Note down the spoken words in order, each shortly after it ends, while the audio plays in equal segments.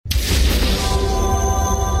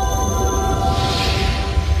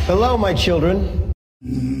Hello, my children.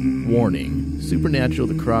 Warning: Supernatural: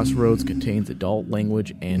 The Crossroads contains adult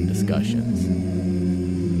language and discussions.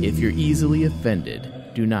 If you're easily offended,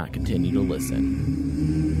 do not continue to listen.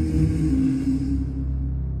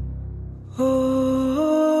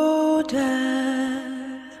 Oh,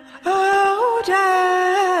 Dad. Oh,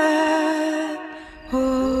 Dad.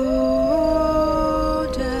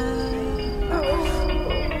 Oh, Dad.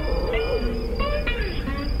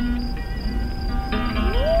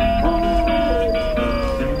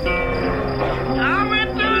 I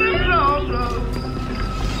went to the crossroads.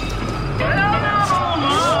 Fell down on my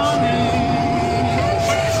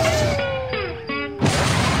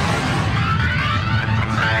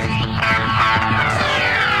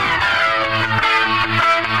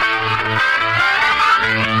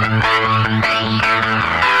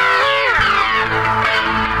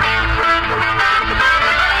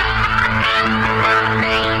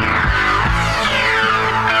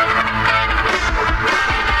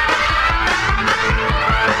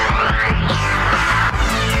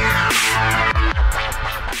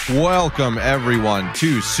Welcome, everyone,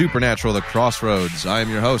 to Supernatural: The Crossroads. I am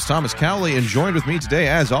your host, Thomas Cowley, and joined with me today,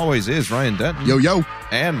 as always, is Ryan Denton. Yo, yo.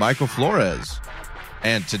 And Michael Flores.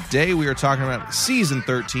 And today we are talking about Season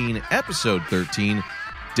 13, Episode 13,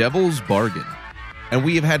 Devil's Bargain. And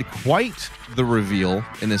we have had quite the reveal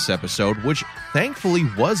in this episode, which thankfully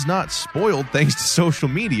was not spoiled thanks to social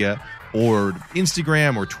media or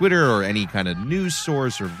Instagram or Twitter or any kind of news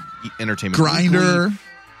source or entertainment. Grindr. Weekly.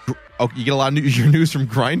 Oh, you get a lot of your news from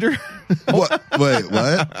Grindr? What? Wait,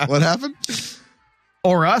 what? What happened?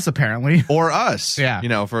 Or us, apparently. Or us. Yeah. You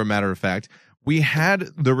know, for a matter of fact. We had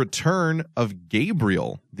the return of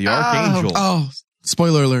Gabriel, the Archangel. Oh,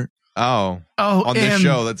 spoiler alert. Oh. On this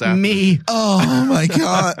show that's after. Me. Oh, my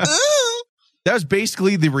God. That was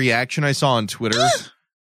basically the reaction I saw on Twitter.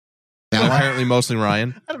 Apparently mostly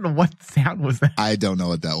Ryan. I don't know what sound was that. I don't know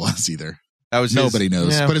what that was either. That was Nobody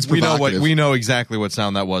knows, but it's provocative. We know exactly what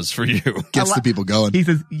sound that was for you. Gets the people going. He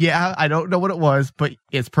says, yeah, I don't know what it was, but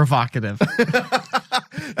it's provocative.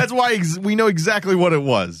 That's why we know exactly what it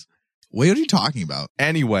was. What are you talking about?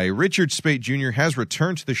 Anyway, Richard Speight Jr. has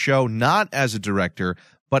returned to the show not as a director,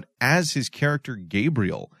 but as his character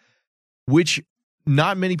Gabriel, which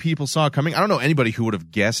not many people saw coming. I don't know anybody who would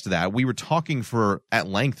have guessed that. We were talking at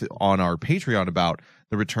length on our Patreon about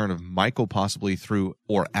the return of Michael possibly through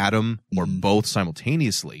or Adam or both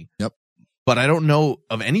simultaneously. Yep. But I don't know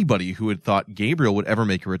of anybody who had thought Gabriel would ever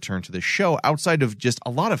make a return to the show outside of just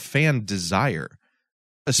a lot of fan desire,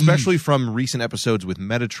 especially from recent episodes with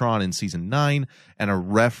Metatron in season 9 and a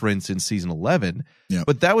reference in season 11. Yep.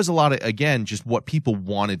 But that was a lot of, again, just what people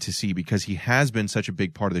wanted to see because he has been such a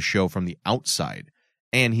big part of the show from the outside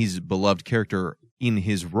and he's a beloved character in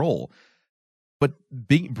his role. But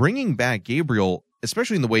bringing back Gabriel,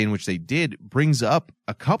 especially in the way in which they did, brings up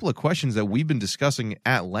a couple of questions that we've been discussing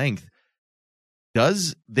at length.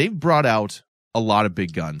 They've brought out a lot of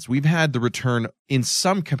big guns. We've had the return in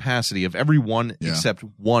some capacity of everyone except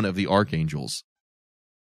one of the Archangels.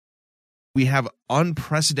 We have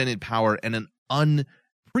unprecedented power and an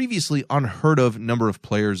previously unheard of number of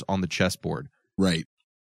players on the chessboard. Right.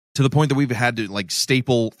 To the point that we've had to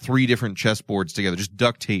staple 3 different chessboards together, just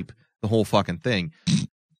duct tape the whole fucking thing.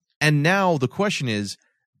 And now the question is,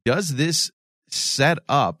 does this set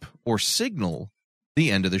up or signal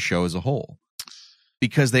the end of the show as a whole?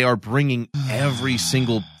 Because they are bringing every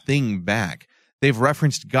single thing back. They've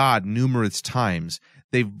referenced God numerous times.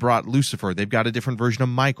 They've brought Lucifer. They've got a different version of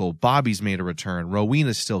Michael. Bobby's made a return.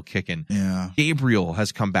 Rowena's still kicking. Yeah. Gabriel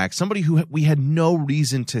has come back. Somebody who we had no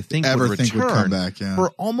reason to think would return come back,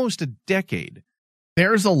 for almost a decade.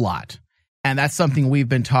 There's a lot. And that's something we've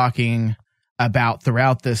been talking about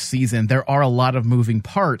throughout this season. There are a lot of moving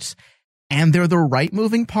parts, and they're the right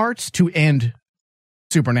moving parts to end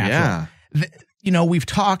Supernatural. Yeah. We've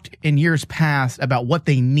talked in years past about what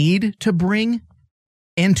they need to bring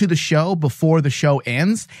into the show before the show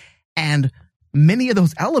ends, and many of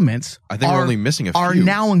those elements I think we're only missing a few. Are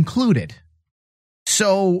now included.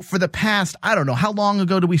 So for the past, I don't know, how long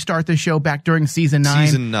ago did we start this show? Back during season 9?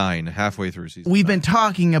 Season 9, halfway through season We've 9. been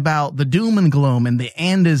talking about the doom and gloom and the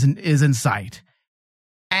end is in sight.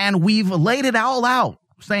 And we've laid it all out,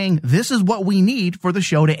 saying this is what we need for the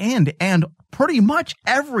show to end. And pretty much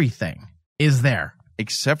everything is there.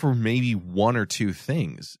 Except for maybe 1 or 2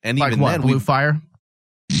 things. And Like even what, then, Blue Fire?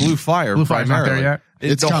 Blue Fire Blue Fire's not primarily. there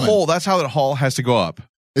yet? It's coming. That's how that hall has to go up.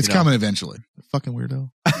 It's coming eventually. Fucking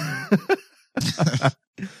weirdo.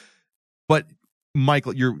 But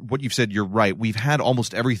Michael, what you've said, you're right. We've had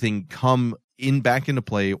almost everything come back into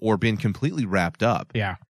play or been completely wrapped up.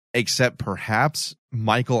 Yeah. except perhaps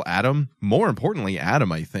Michael, Adam, more importantly,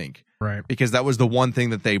 Adam, I think. Right. Because that was the one thing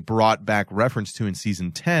that they brought back reference to in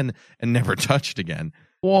season 10 and never touched again.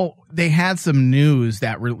 Well, they had some news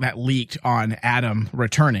that leaked on Adam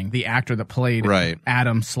returning, the actor that played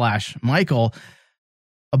Adam/Michael.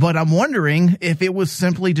 But I'm wondering if it was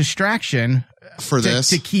simply distraction for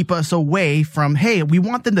this to keep us away from, hey, we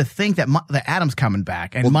want them to think that Adam's coming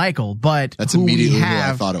back and Michael, but that's immediately who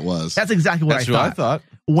I thought it was. That's exactly what I thought.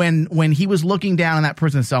 When he was looking down in that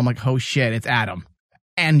prison cell, I'm like, oh shit, it's Adam.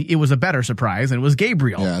 And it was a better surprise, and it was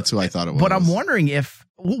Gabriel. Yeah, that's who I thought it was. But I'm wondering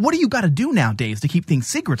what do you got to do nowadays to keep things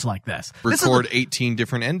secrets like this? Record 18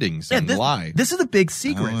 different endings and lie. This is a big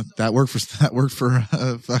secret. That worked for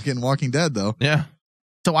fucking Walking Dead, though. Yeah.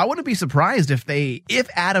 So I wouldn't be surprised if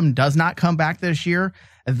Adam does not come back this year,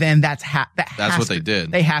 then that's what they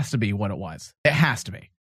did. It has to be what it was. It has to be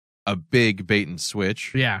a big bait and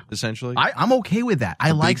switch. Yeah, essentially. I'm okay with that.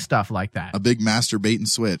 I like stuff like that. A big master bait and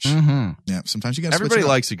switch. Mm-hmm. Yeah. Sometimes you got. Everybody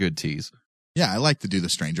likes a good tease. Yeah, I like to do the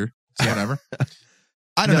stranger. So whatever.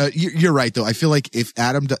 I don't know. You're right though. I feel like if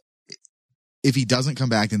if he doesn't come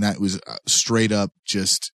back, then that was straight up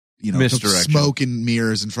just smoke and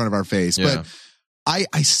mirrors in front of our face. Yeah. But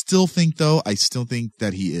I still think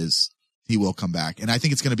that he will come back. And I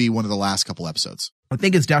think it's going to be one of the last couple episodes. I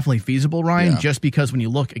think it's definitely feasible, Ryan, just because when you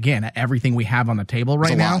look again at everything we have on the table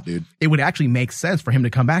right now, dude. It would actually make sense for him to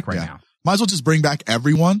come back right now. Might as well just bring back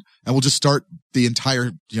everyone and we'll just start the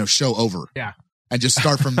entire, show over. Yeah. And just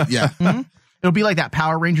start from, Mm-hmm. It'll be like that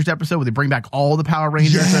Power Rangers episode where they bring back all the Power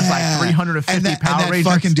Rangers. Yeah. There's like 350 Power Rangers. And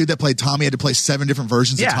that fucking dude that played Tommy had to play 7 different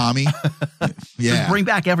versions of Tommy. Yeah. Just bring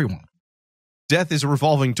back everyone. Death is a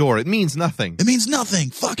revolving door. It means nothing.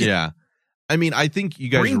 Fuck it. Yeah. I mean, I think you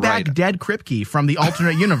guys bring back Dead Kripke from the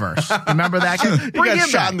alternate universe. Remember that guy? Bring him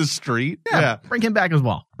shot in the street. Yeah. Bring him back as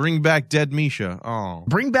well. Bring back Dead Misha. Oh.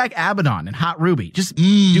 Bring back Abaddon and Hot Ruby. Just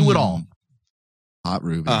do it all. Hot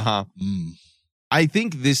Ruby. Uh-huh. I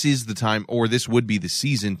think this is the time, or this would be the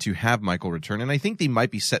season to have Michael return. And I think they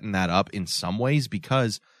might be setting that up in some ways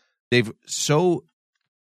because they've so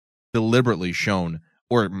deliberately shown,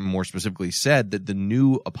 or more specifically said, that the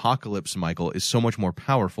new Apocalypse Michael is so much more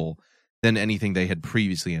powerful than anything they had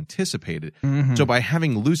previously anticipated. Mm-hmm. So by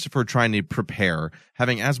having Lucifer trying to prepare,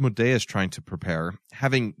 having Asmodeus trying to prepare,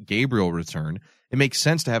 having Gabriel return, it makes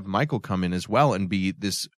sense to have Michael come in as well and be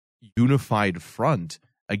this unified front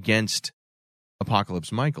against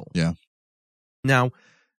Apocalypse Michael. Yeah. Now,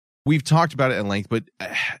 we've talked about it at length, but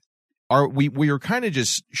we are kind of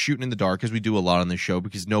just shooting in the dark, as we do a lot on this show,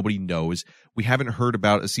 because nobody knows. We haven't heard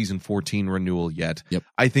about a season 14 renewal yet. Yep.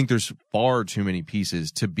 I think there's far too many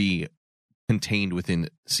pieces to be contained within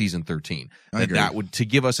season 13 that would to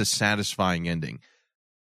give us a satisfying ending.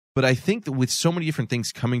 But I think that with so many different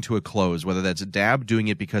things coming to a close, whether that's Dab doing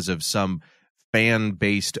it because of some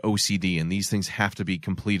fan-based OCD and these things have to be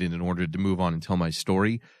completed in order to move on and tell my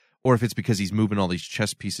story, or if it's because he's moving all these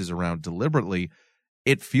chess pieces around deliberately,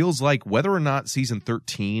 it feels like whether or not season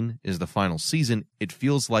 13 is the final season, it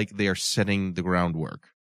feels like they are setting the groundwork.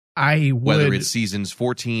 Whether it's seasons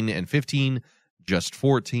 14 and 15, just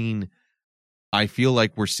 14, I feel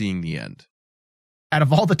like we're seeing the end. Out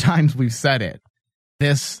of all the times we've said it,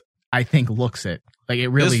 this, I think, looks it. Like, it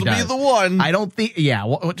really does. This will be the one. I don't think,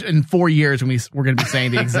 in 4 years, when we're going to be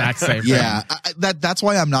saying the exact same thing. Yeah, that's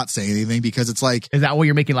why I'm not saying anything, because it's like... Is that why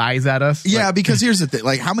you're making eyes at us? Yeah, because here's the thing.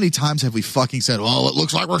 Like, how many times have we fucking said, well, it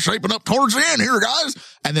looks like we're shaping up towards the end here,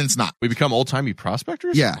 guys? And then it's not. We become old-timey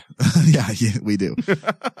prospectors? Yeah. yeah, we do.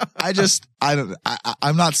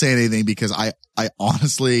 I'm not saying anything because I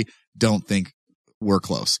honestly don't think we're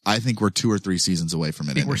close. I think we're 2 or 3 seasons away from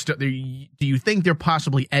it. Do you think they're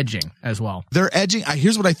possibly edging as well? They're edging.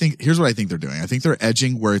 Here's what I think they're doing. I think they're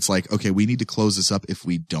edging where it's like, okay, we need to close this up if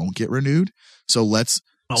we don't get renewed. So let's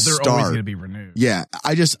they're always going to be renewed. Yeah.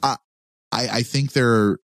 I think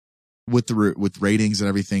they're with ratings and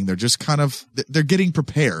everything. They're just kind of, they're getting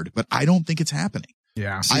prepared, but I don't think it's happening.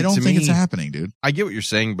 Yeah. I don't think it's happening, dude. I get what you're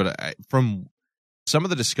saying, but from some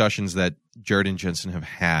of the discussions that Jared and Jensen have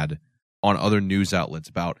had on other news outlets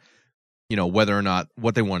about, whether or not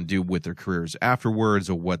what they want to do with their careers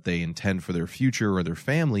afterwards or what they intend for their future or their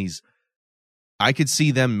families, I could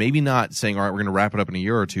see them maybe not saying, all right, we're going to wrap it up in a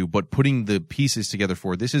year or two, but putting the pieces together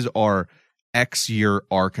for this is our X year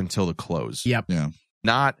arc until the close. Yep. Yeah.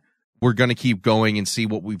 Not we're going to keep going and see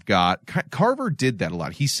what we've got. Carver did that a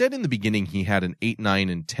lot. He said in the beginning he had an 8, 9,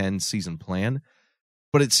 and 10 season plan.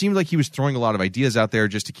 But it seemed like he was throwing a lot of ideas out there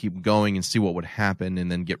just to keep going and see what would happen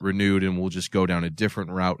and then get renewed, and we'll just go down a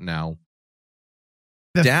different route now.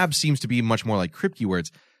 Dab seems to be much more like Kripke, where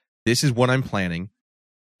it's, this is what I'm planning.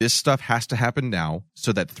 this stuff has to happen now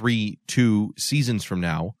so that 2 seasons from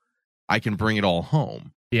now, I can bring it all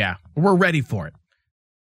home. Yeah, we're ready for it.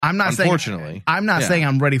 I'm not saying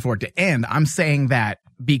I'm ready for it to end. I'm saying that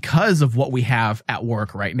because of what we have at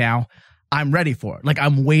work right now, I'm ready for it. Like,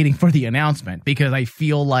 I'm waiting for the announcement because I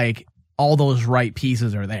feel like all those right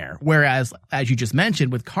pieces are there. Whereas, as you just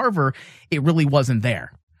mentioned with Carver, it really wasn't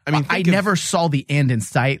there. I mean, I never saw the end in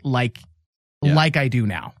sight like I do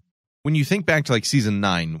now. When you think back to like season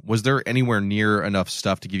 9, was there anywhere near enough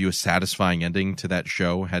stuff to give you a satisfying ending to that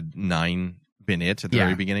show? Had 9 been it at the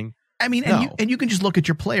very beginning? I mean, and you can just look at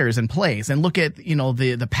your players and plays and look at,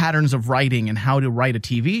 the patterns of writing and how to write a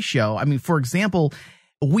TV show. I mean, for example,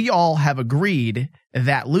 we all have agreed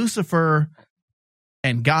that Lucifer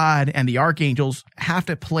and God and the archangels have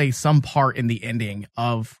to play some part in the ending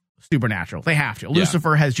of Supernatural. They have to. Yeah.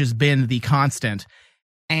 Lucifer has just been the constant.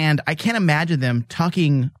 And I can't imagine them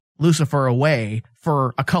tucking Lucifer away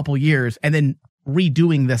for a couple years and then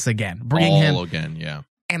redoing this again. Bringing him again, yeah.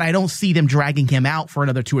 And I don't see them dragging him out for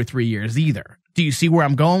another 2 or 3 years either. Do you see where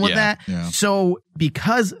I'm going with that? Yeah. So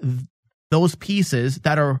because those pieces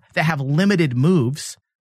that have limited moves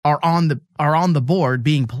are on the board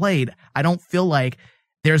being played, I don't feel like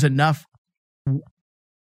there's enough.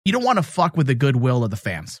 You don't want to fuck with the goodwill of the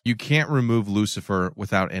fans. You can't remove Lucifer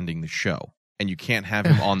without ending the show. And you can't have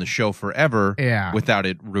him on the show forever without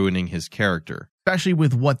it ruining his character. Especially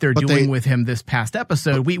with what they're doing with him this past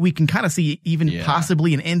episode. We can kind of see even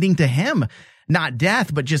possibly an ending to him. Not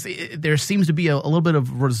death, but just there seems to be a little bit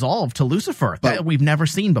of resolve to Lucifer that we've never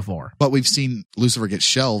seen before. But we've seen Lucifer get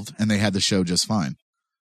shelved, and they had the show just fine.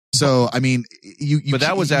 So, I mean, but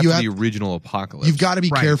that was after the original apocalypse. You've got to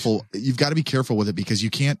be careful. You've got to be careful with it because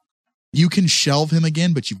you can shelve him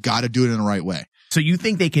again, but you've got to do it in the right way. So you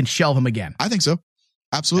think they can shelve him again? I think so.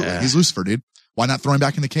 Absolutely. He's Lucifer, dude. Why not throw him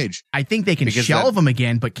back in the cage? I think they can shelve him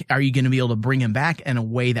again, but are you going to be able to bring him back in a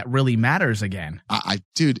way that really matters again?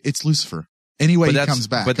 Dude, it's Lucifer. Anyway, he comes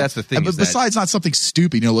back. But that's the thing. But besides, not something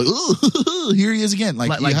stupid. Like, oh, here he is again.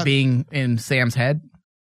 Like being in Sam's head?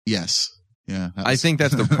 Yes. Yeah. I think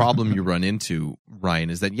that's the problem you run into, Ryan,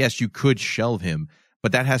 is that, yes, you could shelve him,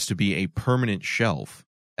 but that has to be a permanent shelf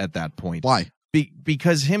at that point. Why?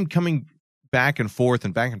 Because him coming back and forth,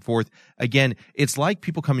 again, it's like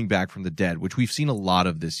people coming back from the dead, which we've seen a lot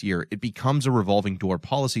of this year. It becomes a revolving door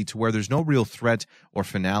policy to where there's no real threat or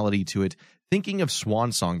finality to it. Thinking of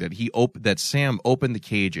Swan Song, that Sam opened the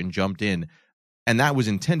cage and jumped in, and that was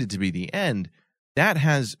intended to be the end, that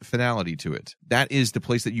has finality to it. That is the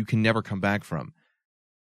place that you can never come back from.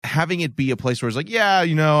 Having it be a place where it's like,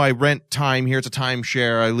 I rent time here, it's a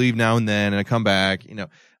timeshare, I leave now and then, and I come back,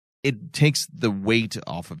 it takes the weight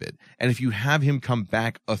off of it. And if you have him come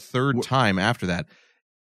back a third time after that,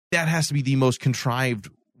 that has to be the most contrived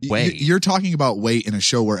way. You're talking about weight in a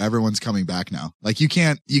show where everyone's coming back now. Like you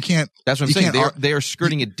can't. That's what I'm saying. They are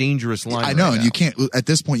skirting a dangerous line. I know, right and now. you can't. At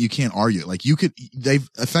this point, you can't argue. Like they've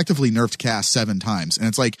effectively nerfed Cass 7 times, and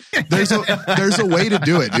it's like there's a way to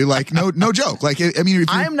do it, dude. Like no joke. Like I mean,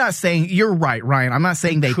 I'm not saying you're right, Ryan. I'm not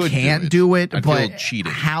saying they can't do it, but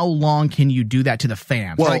how long can you do that to the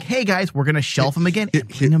fans? Well, like, hey guys, we're gonna shelf him again and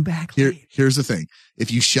bring him back. Here's the thing: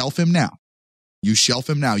 if you shelf him now,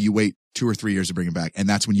 you wait 2 or 3 years to bring him back, and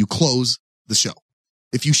that's when you close the show.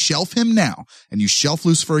 If you shelf him now and you shelf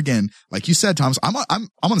Lucifer again, like you said, Thomas, I'm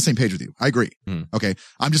on the same page with you. I agree. Okay,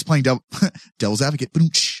 I'm just playing devil's advocate.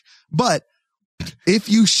 But if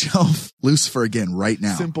you shelf Lucifer again right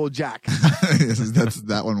now, Simple Jack,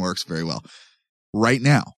 that one works very well. Right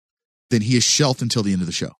now, then he is shelved until the end of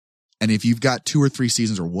the show. And if you've got 2 or 3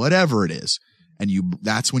 seasons or whatever it is, and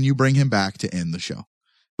that's when you bring him back to end the show.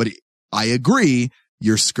 But I agree.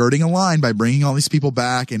 You're skirting a line by bringing all these people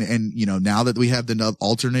back. And now that we have the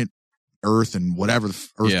alternate Earth and whatever,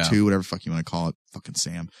 Earth 2, whatever the fuck you want to call it, fucking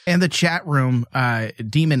Sam. In the chat room,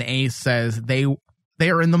 Demon Ace says they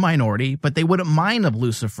are in the minority, but they wouldn't mind if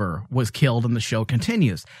Lucifer was killed and the show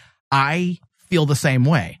continues. I feel the same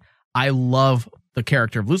way. I love the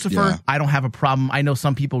character of Lucifer. Yeah. I don't have a problem. I know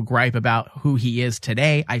some people gripe about who he is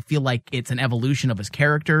today. I feel like it's an evolution of his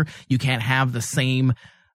character. You can't have the same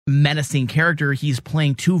menacing character. He's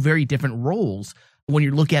playing 2 very different roles. When you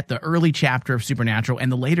look at the early chapter of Supernatural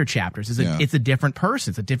and the later chapters, it's a different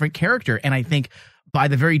person. It's a different character. And I think by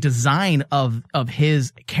the very design of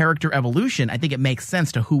his character evolution, I think it makes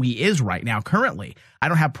sense to who he is right now currently. I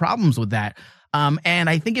don't have problems with that. And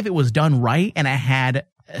I think if it was done right and it had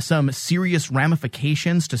some serious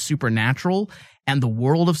ramifications to Supernatural and the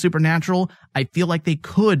world of Supernatural, I feel like they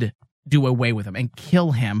could do away with him and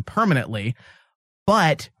kill him permanently.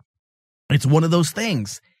 But it's one of those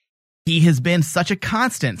things. He has been such a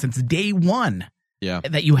constant since day one Yeah.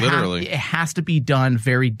 That you have, literally. it has to be done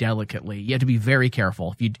very delicately. You have to be very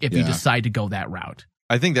careful if you decide to go that route.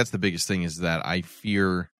 I think that's the biggest thing is that I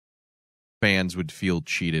fear fans would feel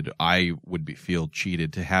cheated. I would feel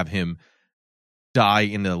cheated to have him die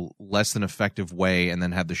in a less than effective way and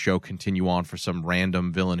then have the show continue on for some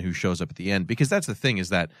random villain who shows up at the end. Because that's the thing is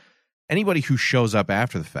that anybody who shows up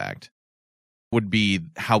after the fact would be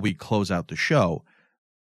how we close out the show.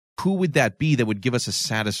 Who would that be that would give us a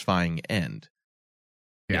satisfying end?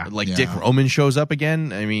 Yeah. Dick Roman shows up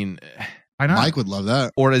again. I mean, I know. Mike would love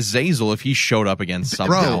that. Or Azazel if he showed up again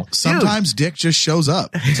somehow. Bro, sometimes Dick just shows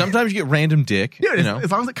up. Sometimes you get random Dick. Dude,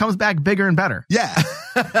 as long as it comes back bigger and better. Yeah.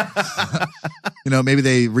 Maybe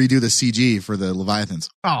they redo the CG for the Leviathans.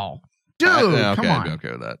 Oh, dude, come on. I'd be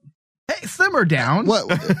okay with that. Hey, simmer down.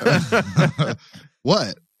 What?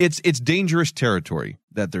 What? It's dangerous territory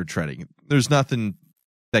that they're treading. There's nothing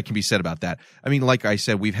that can be said about that. I mean, like I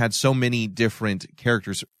said, we've had so many different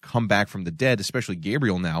characters come back from the dead, especially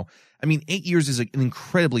Gabriel now. I mean, 8 years is an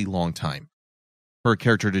incredibly long time for a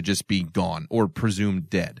character to just be gone or presumed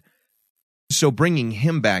dead. So bringing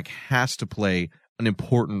him back has to play an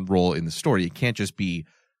important role in the story. It can't just be,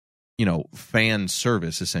 fan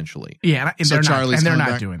service, essentially. Yeah, and So they're not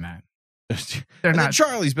back? doing that. They're not.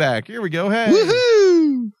 Charlie's back. Here we go. Hey.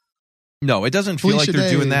 Woohoo! No, it doesn't feel like they're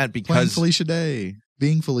doing that Playing because Felicia Day.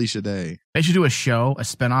 Being Felicia Day. They should do a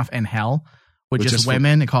spinoff in hell with just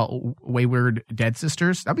women and call it Wayward Dead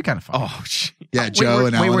Sisters. That'd be kind of fun. Oh, yeah, Joe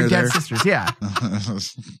and Ellen Wayward are Dead there. Sisters. Yeah,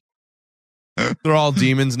 they're all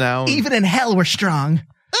demons now. even in hell, we're strong.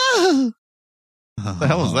 What the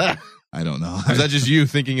hell is that? I don't know. Is that just you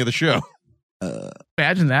thinking of the show?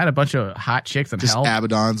 Imagine that, a bunch of hot chicks in Just hell.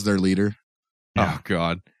 Abaddon's their leader. Oh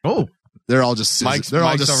God. Oh, They're all just Mike's already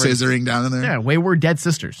already- scissoring down in there. yeah, Wayward Dead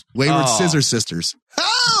Sisters. Wayward Oh. Scissor Sisters.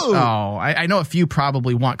 Oh, I know a few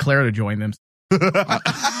probably want Claire to join them.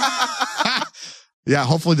 Yeah,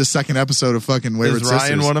 hopefully the second episode of fucking Wayward Is Ryan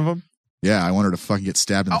Sisters. one of them? Yeah, I want her to fucking get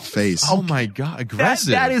stabbed in the face. Oh my God,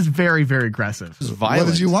 aggressive. That is very, very aggressive. This is violent.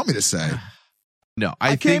 What did you want me to say? No, I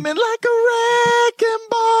think, came in like a wrecking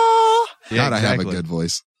ball. Yeah, God, I have a exactly. good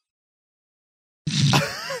voice.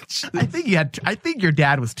 I think your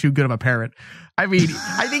dad was too good of a parent. I mean,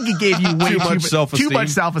 I think he gave you way Too much self-esteem. Too much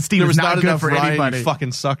self-esteem. There was is not good enough for Ryan, anybody. You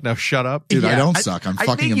fucking suck. Now shut up. Dude, I Yeah, don't suck. I'm I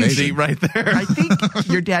fucking think you amazing. See right there. I think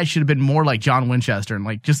your dad should have been more like John Winchester and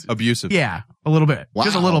like just Abusive. yeah, a little bit,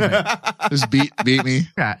 just a little bit. Just beat me.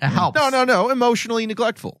 Yeah, it helps. No. Emotionally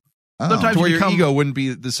neglectful. Oh. Sometimes To where you your become- ego wouldn't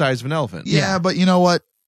be the size of an elephant. Yeah, but you know what?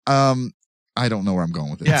 I don't know where I'm going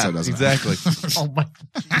with it. Yeah, so it doesn't exactly. Oh my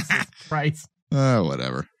Jesus Christ!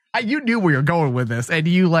 Whatever. You knew where you're going with this, and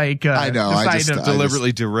you like I know, I decided just- to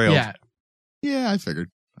Deliberately derailed. yeah. Yeah, I figured.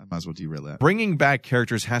 I might as well derail that. Bringing back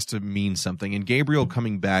characters has to mean something, and Gabriel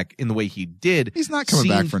coming back in the way he did He's not coming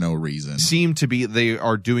back for no reason. seemed to be they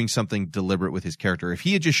are doing something deliberate with his character. If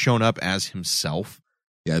he had just shown up as himself,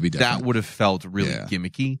 Yeah, it'd be different. that would have felt really Yeah.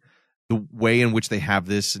 gimmicky. The way in which they have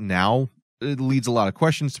this now, it leads a lot of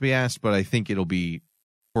questions to be asked, but I think it'll be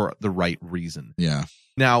for the right reason. Yeah.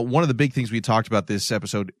 Now, one of the big things we talked about this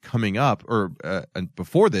episode coming up, or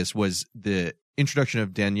before this, was the introduction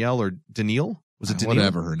of Danielle or Danielle. Was it Danielle?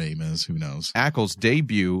 Whatever her name is, who knows? Ackles'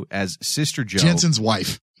 debut as Sister Joe. Jensen's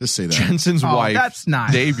wife. Just say that. Jensen's Oh, wife. that's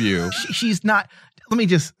not debut. She's not. Let me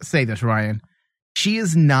just say this, Ryan. She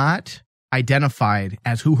is not identified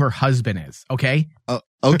as who her husband is. Okay,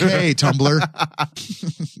 Okay, Tumblr.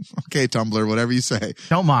 Okay, Tumblr. Whatever you say.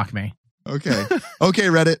 don't mock me. Okay. Okay,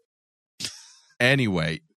 Reddit.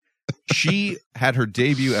 Anyway, she had her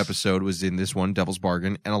debut episode was in this one, Devil's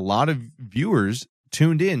Bargain, and a lot of viewers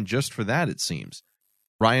tuned in just for that, it seems.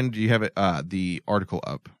 Ryan, do you have the article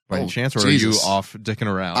up by any chance, or Jesus. are you off dicking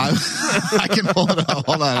around? I can hold it up.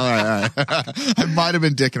 Hold on. All right. I might have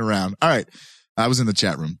been dicking around. All right. I was in the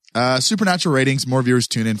chat room. Supernatural ratings. More viewers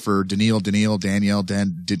tune in for Danielle, Daniela,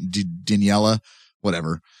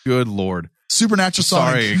 whatever. Good Lord. Supernatural saw.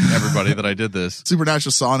 Sorry, everybody, that I did this.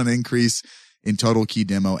 Supernatural saw an increase in total key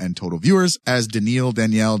demo and total viewers as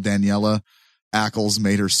Daniela Ackles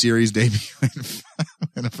made her series debut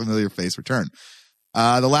and a familiar face return.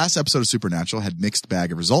 The last episode of Supernatural had mixed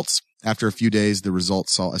bag of results. After a few days, the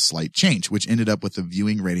results saw a slight change, which ended up with the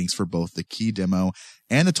viewing ratings for both the key demo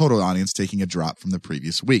and the total audience taking a drop from the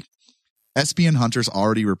previous week. SPN Hunters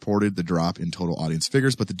already reported the drop in total audience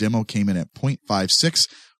figures, but the demo came in at 0.56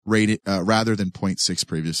 rated, rather than 0.6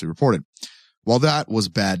 previously reported. While that was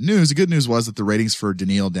bad news, the good news was that the ratings for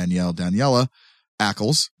Daniela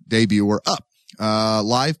Ackles debut were up.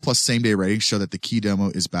 Live plus same day ratings show that the key demo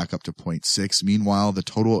is back up to 0.6. Meanwhile, the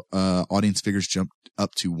total audience figures jumped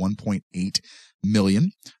up to 1.8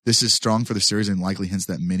 million. This is strong for the series and likely hints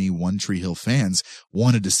that many One Tree Hill fans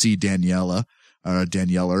wanted to see Daniela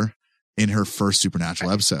in her first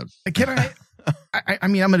Supernatural episode. Can I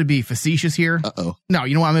mean, I'm going to be facetious here. Uh-oh. No,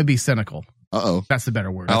 you know what? I'm going to be cynical. Uh-oh. That's the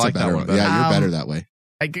better word. That's I like a better that one. one. Yeah, you're better that way.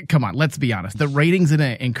 Come on, let's be honest. The ratings in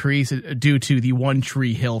it increase due to the One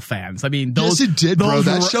Tree Hill fans. I mean, yes, it did, bro.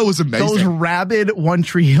 That show was amazing. Those rabid One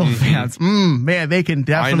Tree Hill fans, man, they can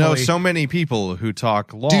definitely. I know so many people who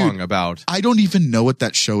talk long about. I don't even know what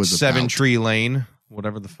that show is about. Seven Tree Lane,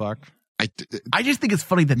 whatever the fuck. I just think it's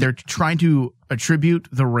funny that they're trying to attribute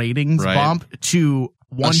the ratings bump to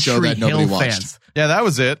One Tree Hill fans. Yeah, that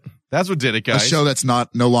was it. That's what did it, guys. A show that's no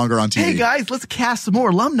longer on TV. Hey guys, let's cast some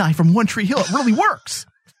more alumni from One Tree Hill. It really works.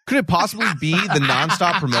 Could it possibly be the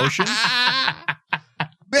nonstop promotion?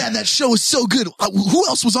 Man, that show is so good. Who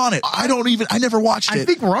else was on it? I never watched it. I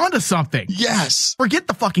think we're onto something. Yes. Forget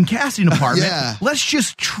the fucking casting department. Yeah. Let's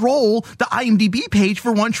just troll the IMDb page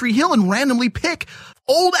for One Tree Hill and randomly pick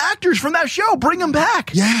old actors from that show. Bring them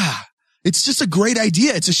back. Yeah. It's just a great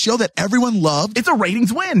idea. It's a show that everyone loved. It's a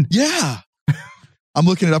ratings win. Yeah. I'm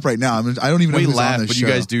looking it up right now. I don't even know who's on this but show.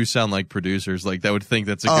 you guys do sound like producers. Like, that would think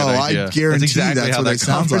that's a good idea. I guarantee that's what it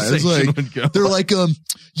sounds like. It's like they're like,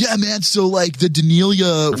 yeah, man. So like the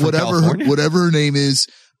Danelia, whatever her name is,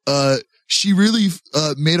 she really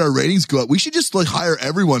made our ratings go up. We should just like hire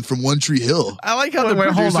everyone from One Tree Hill. I like how the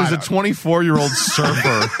producer's a 24-year-old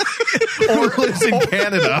surfer who lives in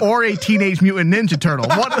Canada, or a Teenage Mutant Ninja Turtle.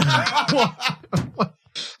 What?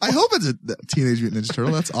 I hope it's a Teenage Mutant Ninja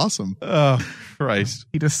Turtle. That's awesome. Oh, Christ.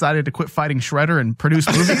 He decided to quit fighting Shredder and produce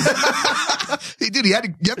movies. He did. You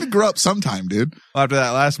have to grow up sometime, dude. After that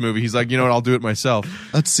last movie, he's like, you know what? I'll do it myself.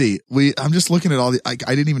 Let's see. I'm just looking at all the. I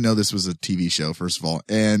didn't even know this was a TV show. First of all,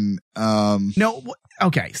 and no.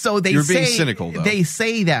 Okay, so you're being cynical, though. They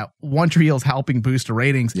say that One Tree Hill is helping boost the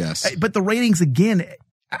ratings. Yes, but the ratings again.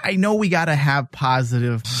 I know we got to have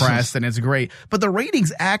positive press and it's great, but the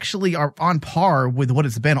ratings actually are on par with what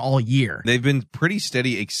it's been all year. They've been pretty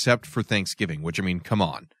steady except for Thanksgiving, which, I mean, come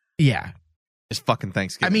on. Yeah. It's fucking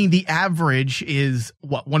Thanksgiving. I mean, the average is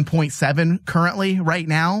 1.7 currently right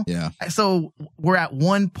now. Yeah. So we're at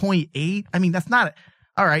 1.8. I mean, that's not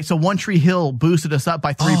all right. So One Tree Hill boosted us up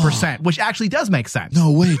by 3%, which actually does make sense.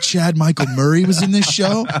 No way. Chad Michael Murray was in this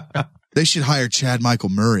show. They should hire Chad Michael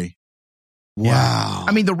Murray. Wow. Yeah.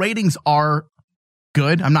 I mean, the ratings are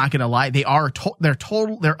good. I'm not going to lie. They're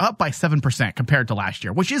up by 7% compared to last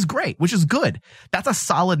year, which is great, which is good. That's a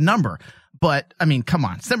solid number. But I mean, come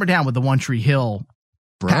on, simmer down with the One Tree Hill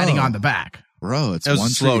patting on the back. Bro, it's One One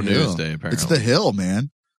slow Tree Hill. news day, apparently. It's the Hill,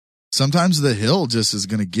 man. Sometimes the Hill just is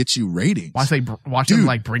going to get you ratings. Watch them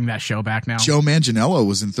like bring that show back now. Joe Manganiello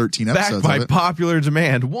was in 13 episodes. Back by popular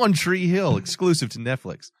demand. One Tree Hill, exclusive to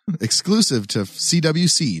Netflix. Exclusive to CW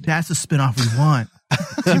Seed. That's the spinoff we want.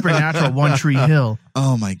 Supernatural One Tree Hill.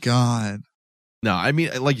 Oh my God. No, I mean,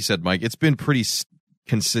 like you said, Mike, it's been pretty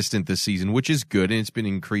consistent this season, which is good, and it's been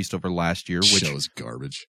increased over last year. Which show's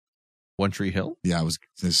garbage. One Tree Hill? Yeah, I was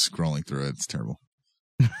just scrolling through it. It's terrible.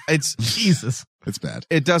 It's Jesus. It's bad.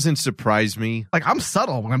 It doesn't surprise me. Like, I'm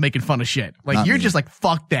subtle when I'm making fun of shit. Like, Not you're me. just like,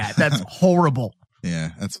 fuck that. That's horrible.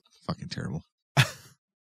 Yeah, that's fucking terrible.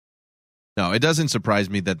 No, it doesn't surprise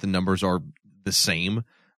me that the numbers are the same,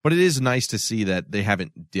 but it is nice to see that they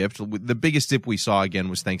haven't dipped. The biggest dip we saw, again,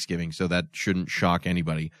 was Thanksgiving, so that shouldn't shock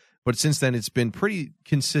anybody. But since then, it's been pretty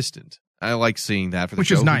consistent. I like seeing that for the Which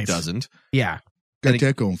show is nice. who doesn't. Yeah. Got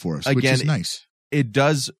that going for us, which is nice. It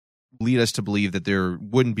does lead us to believe that there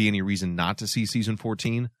wouldn't be any reason not to see season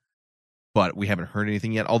 14, but we haven't heard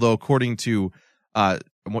anything yet. Although, according to, I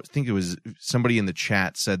think it was somebody in the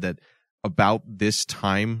chat said that about this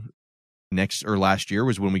time last year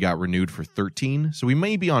was when we got renewed for 13. So we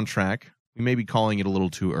may be on track. We may be calling it a little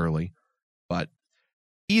too early, but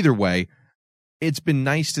either way, it's been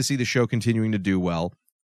nice to see the show continuing to do well.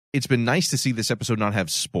 It's been nice to see this episode not have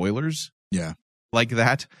spoilers. Yeah. Like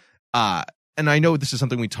that. And I know this is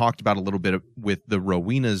something we talked about a little bit with the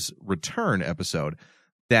Rowena's Return episode,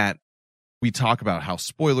 that we talk about how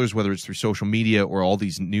spoilers, whether it's through social media or all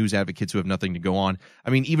these news advocates who have nothing to go on. I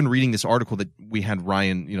mean, even reading this article that we had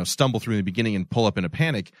Ryan, stumble through in the beginning and pull up in a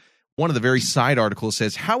panic, one of the very side articles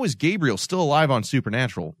says, how is Gabriel still alive on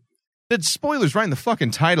Supernatural? That's spoilers right in the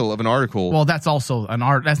fucking title of an article. Well, that's also an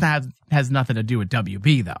art. Has nothing to do with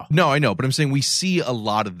WB, though. No, I know, but I'm saying we see a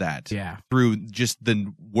lot of that through just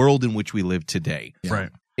the world in which we live today. Yeah. Right.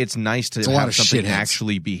 It's nice to have something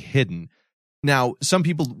actually be hidden. Now, some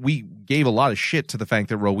people, we gave a lot of shit to the fact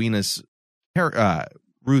that Rowena's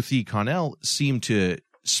Ruth E. Connell seemed to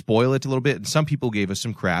spoil it a little bit, and some people gave us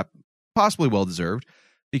some crap, possibly well-deserved.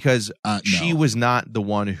 because No. she was not the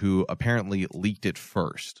one who apparently leaked it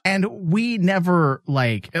first. And we never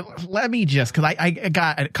let me just, because I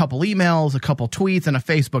got a couple emails, a couple tweets, and a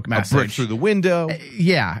Facebook message. A brick through the window.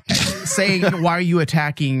 Yeah. Saying, why are you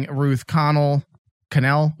attacking Ruth Connell?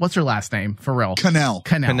 What's her last name? For real.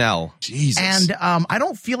 Cannell. Jesus. And I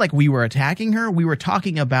don't feel like we were attacking her. We were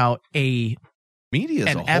talking about Media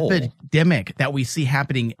as an a whole. epidemic that we see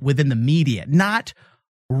happening within the media, not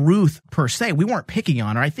Ruth per se. We weren't picking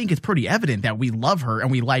on her. I think it's pretty evident that we love her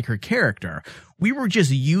and we like her character. We were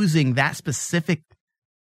just using that specific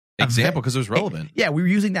example because it was relevant. Yeah, we were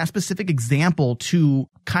using that specific example to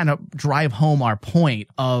kind of drive home our point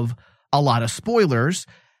of a lot of spoilers.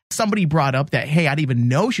 Somebody brought up that, hey, I didn't even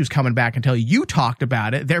know she was coming back until you talked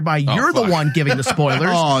about it. Thereby, you're the one giving the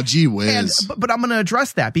spoilers. Oh, gee whiz. But I'm going to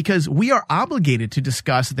address that because we are obligated to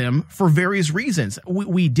discuss them for various reasons.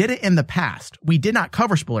 We did it in the past. We did not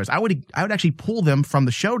cover spoilers. I would actually pull them from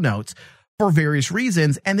the show notes for various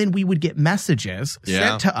reasons, and then we would get messages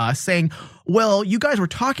sent to us saying, well, you guys were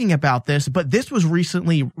talking about this, but this was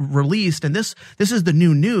recently released, and this is the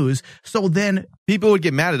new news. So then people would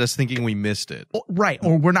get mad at us thinking we missed it. Right,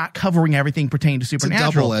 or we're not covering everything pertaining to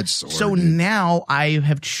Supernatural. It's a double-edged sword. So now I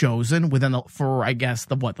have chosen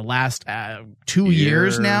the last 2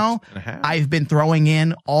 years now, I've been throwing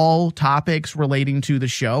in all topics relating to the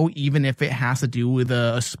show, even if it has to do with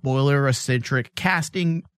a spoiler-centric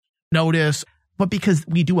casting notice, but because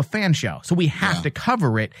we do a fan show, so we have to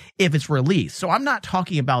cover it if it's released. So I'm not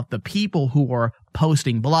talking about the people who are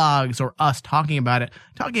posting blogs or us talking about it,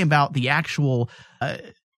 talking about the actual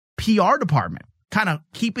PR department, kind of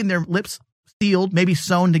keeping their lips sealed, maybe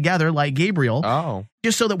sewn together like Gabriel,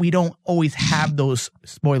 just so that we don't always have those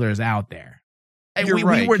spoilers out there. And we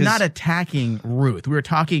were not attacking Ruth. We were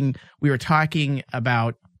talking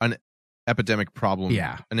about an epidemic problem,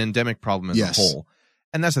 an endemic problem as a whole.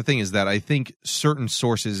 And that's the thing, is that I think certain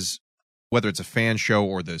sources, whether it's a fan show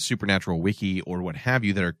or the Supernatural Wiki or what have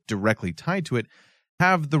you that are directly tied to it,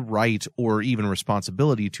 have the right or even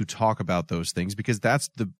responsibility to talk about those things because that's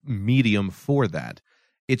the medium for that.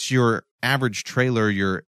 It's your average trailer,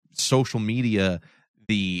 your social media,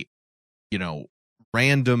 the,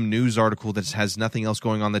 random news article that has nothing else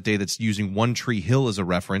going on that day that's using One Tree Hill as a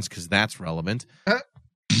reference because that's relevant.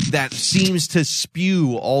 That seems to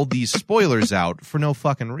spew all these spoilers out for no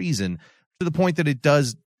fucking reason, to the point that it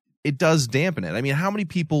does dampen it. I mean, how many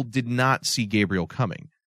people did not see Gabriel coming?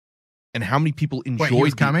 And how many people enjoyed he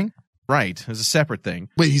was coming? Right. It was a separate thing.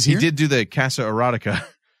 Wait, he's here? He did do the Casa Erotica.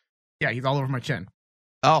 Yeah, he's all over my chin.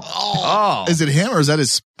 Oh. Is it him or is that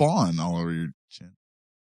his spawn all over your chin?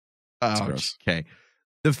 That's gross. Okay.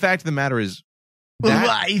 The fact of the matter is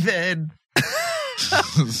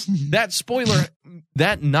that spoiler,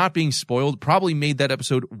 that not being spoiled probably made that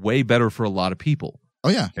episode way better for a lot of people. Oh,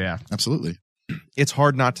 yeah. Yeah, absolutely. It's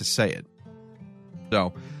hard not to say it.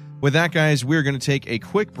 So, with that, guys, we're going to take a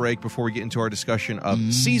quick break before we get into our discussion of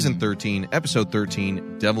Season 13, Episode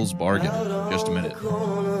 13, Devil's Bargain. Just a minute.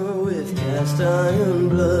 With cast iron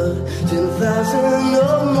blood, 10,000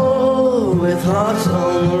 or more with hearts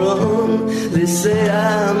on the run. They say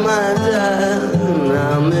I might die and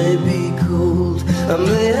I may be cold. I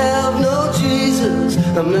may have no Jesus,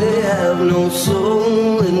 I may have no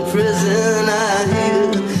soul. In prison I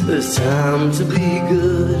hear there's time to be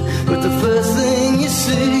good, but the first thing you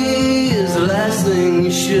see is the last thing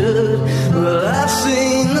you should. Well, I've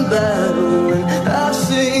seen the battle and I've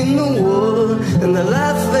seen the war, and the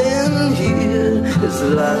life in here is the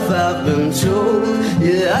life I've been told.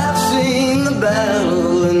 Yeah, I've seen the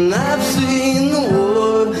battle and I've seen the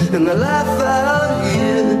war, and the life out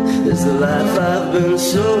here is the life I've been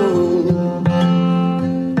sold.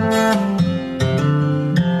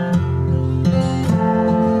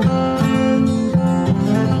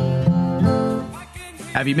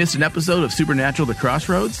 Have you missed an episode of Supernatural The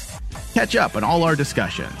Crossroads? Catch up on all our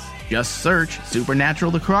discussions. Just search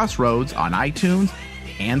Supernatural The Crossroads on iTunes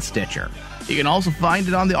and Stitcher. You can also find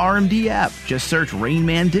it on the RMD app. Just search Rain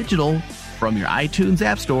Man Digital from your iTunes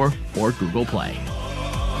App Store or Google Play.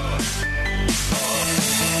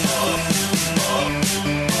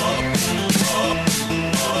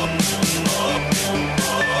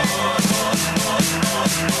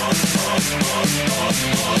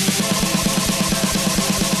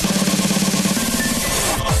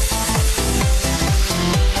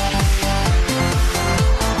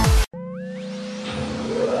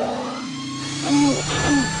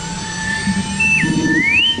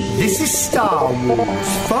 This is Star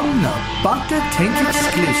Wars from the Butter Tank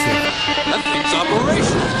exclusive. That thing's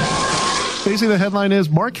operational. Basically, the headline is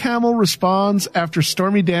Mark Hamill responds after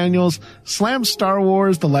Stormy Daniels slams Star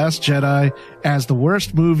Wars The Last Jedi as the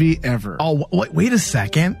worst movie ever. Oh, wait a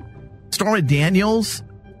second. Stormy Daniels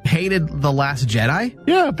hated The Last Jedi?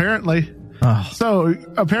 Yeah, apparently. Oh. So,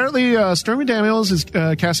 apparently, Stormy Daniels is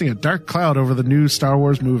casting a dark cloud over the new Star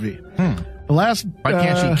Wars movie. The last... Why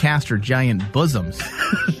can't she cast her giant bosoms?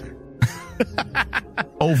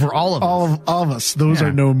 Over all of us. All of us. Those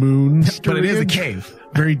are no moons. But it is a cave.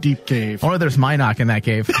 Very deep cave. Or there's Minoc in that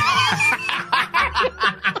cave.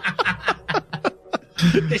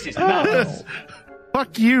 This is nuts.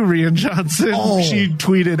 Fuck you, Rian Johnson. Oh. She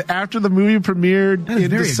tweeted after the movie premiered in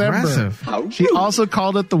very December. aggressive. She also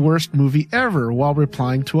called it the worst movie ever while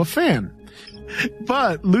replying to a fan.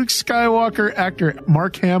 But Luke Skywalker actor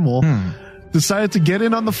Mark Hamill decided to get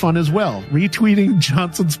in on the fun as well, retweeting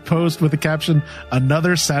Johnson's post with the caption,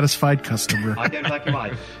 "Another satisfied customer." I don't like your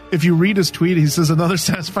wife. If you read his tweet, he says another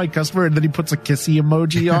satisfied customer, and then he puts a kissy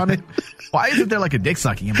emoji on it. Why isn't there like a dick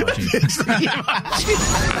sucking emoji?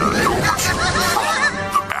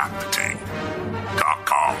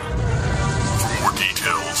 TheBapTheTing.com for more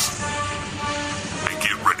details. And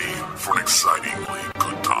get ready for an excitingly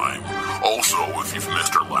good time. Also, if you've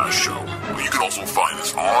missed our last show, you can also find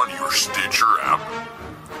us on your Stitcher app.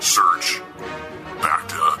 Search Back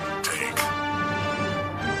to Tank.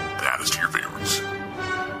 Add us to your favorites.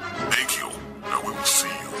 Thank you, and we will see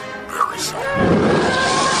you very soon.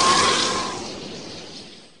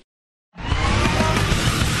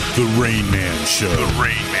 The Rain Man Show. The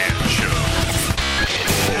Rain Man Show.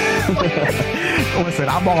 Listen,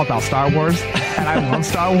 I'm all about Star Wars, and I love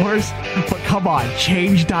Star Wars, but come on,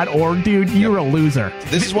 change.org, dude, you're a loser.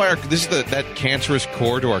 This is why this is that cancerous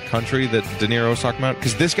core to our country that De Niro was talking about,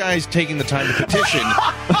 because this guy's taking the time to petition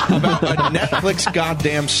about a Netflix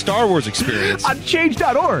goddamn Star Wars experience. On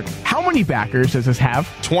change.org. How many backers does this have?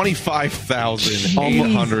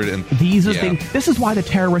 25,800. And these are things. This is why the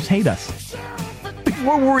terrorists hate us.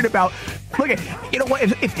 We're worried about. Look at, you know what?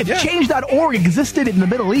 If change.org existed in the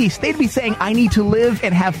Middle East, they'd be saying, "I need to live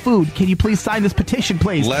and have food. Can you please sign this petition,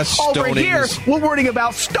 please?" Less Over stonings. here, we're worrying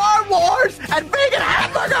about Star Wars and vegan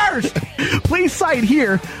hamburgers. Please sign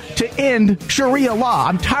here to end Sharia law.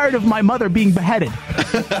 I'm tired of my mother being beheaded.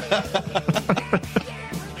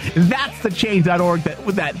 That's the change.org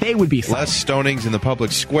that they would be signing. Less stonings in the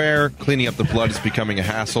public square. Cleaning up the blood is becoming a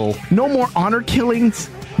hassle. No more honor killings.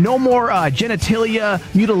 No more genitalia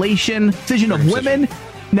mutilation, incision of women.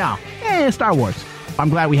 No. Star Wars. I'm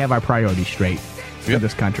glad we have our priorities straight for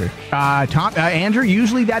this country. Tom, Andrew,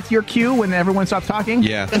 usually that's your cue when everyone stops talking.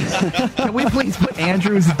 Yeah. Can we please put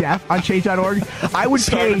Andrew's death on change.org? I would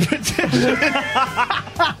pay.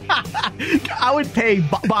 I would pay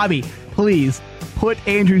Bobby, please. Put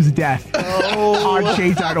Andrew's death on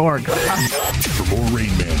change.org. For more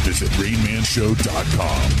Rain Man, visit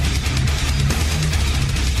RainManShow.com.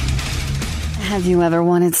 Have you ever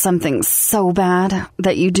wanted something so bad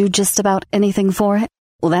that you do just about anything for it?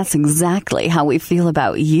 Well, that's exactly how we feel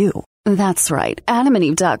about you. That's right.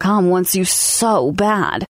 AdamandEve.com wants you so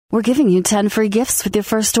bad. We're giving you 10 free gifts with your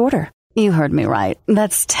first order. You heard me right.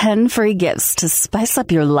 That's 10 free gifts to spice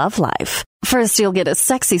up your love life. First, you'll get a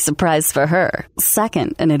sexy surprise for her.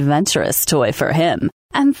 Second, an adventurous toy for him.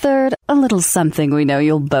 And third, a little something we know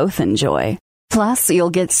you'll both enjoy. Plus, you'll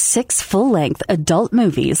get 6 full-length adult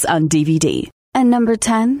movies on DVD. And number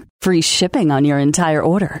 10, free shipping on your entire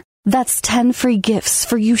order. That's 10 free gifts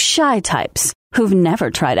for you shy types who've never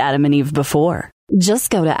tried Adam and Eve before. Just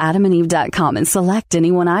go to AdamandEve.com and select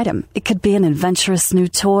any one item. It could be an adventurous new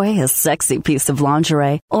toy, a sexy piece of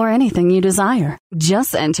lingerie, or anything you desire.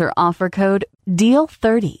 Just enter offer code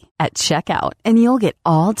DEAL30 at checkout, and you'll get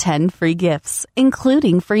all 10 free gifts,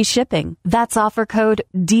 including free shipping. That's offer code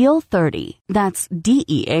DEAL30. That's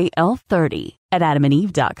DEAL30 at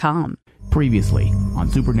AdamandEve.com. Previously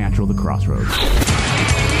on Supernatural: The Crossroads.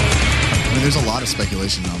 I mean, there's a lot of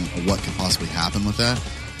speculation on what could possibly happen with that,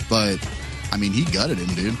 but I mean, he gutted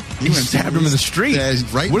him, dude. He stabbed him in the street. Yeah,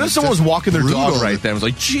 right. What if someone was walking their dog right then? It was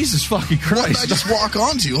like, Jesus fucking Christ. What did I just walk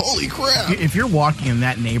onto? Holy crap. If you're walking in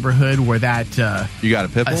that neighborhood where that you got a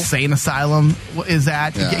pit bull? insane asylum is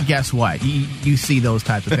at, guess what? You see those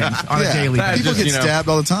types of things on a daily basis. People get stabbed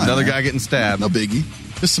all the time. Another guy getting stabbed. No biggie.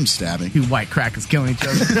 Just some stabbing. Two white crackers killing each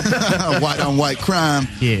other. White on white crime.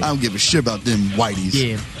 Yeah. I don't give a shit about them whiteys.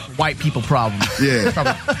 Yeah. White people problems. Yeah.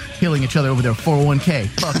 Probably killing each other over their 401k.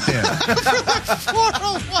 Fuck them.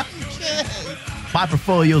 401k. My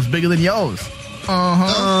portfolio's bigger than yours.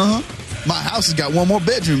 My house has got one more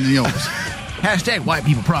bedroom than yours. Hashtag white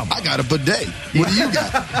people problem. I got a bidet. What do you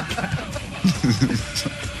got?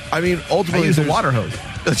 I mean, ultimately, I use a water hose.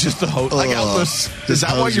 That's just the hose. Like is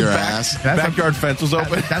that why your backyard fence was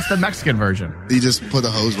open? That's the Mexican version. You just put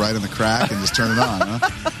the hose right in the crack and just turn it on, huh?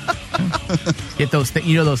 Get those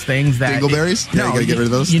those things that dingleberries? Yeah, you gotta get rid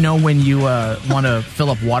of those. You know when you want to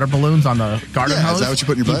fill up water balloons on the garden hose? Is that what you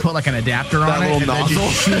put in your butt? You put like an adapter on it and then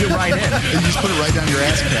just shoot it right in. And you just put it right down your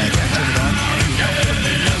ass crack and turn it on.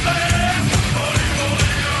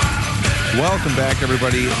 Welcome back,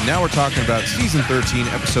 everybody. Now we're talking about Season 13,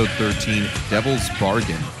 Episode 13, Devil's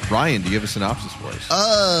Bargain. Ryan, do you have a synopsis for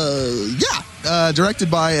us? Yeah. Directed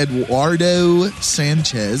by Eduardo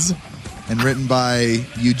Sanchez and written by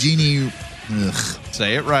Eugenie...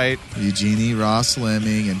 Say it right. Eugenie Ross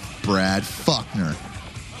Lemming and Brad Faulkner.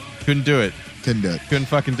 Couldn't do it. Couldn't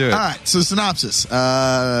fucking do it. All right, so synopsis.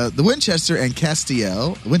 The Winchesters and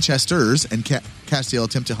Castiel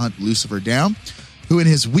attempt to hunt Lucifer down, who in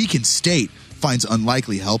his weakened state finds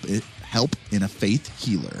unlikely help in a faith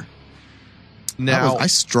healer. Now, I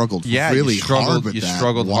struggled really hard with that. You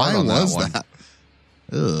struggled hard on that one. That?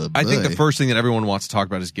 Oh, I think the first thing that everyone wants to talk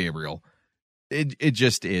about is Gabriel. It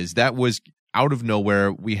just is. That was out of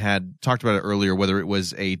nowhere. We had talked about it earlier, whether it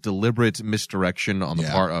was a deliberate misdirection on the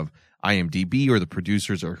part of IMDb or the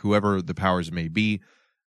producers or whoever the powers may be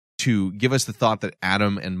to give us the thought that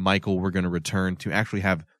Adam and Michael were going to return, to actually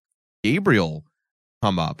have Gabriel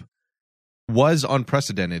come up was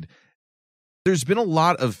unprecedented. There's been a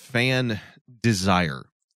lot of fan desire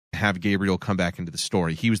to have Gabriel come back into the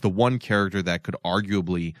story. He was the one character that could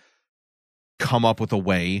arguably come up with a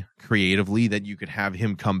way creatively that you could have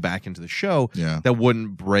him come back into the show that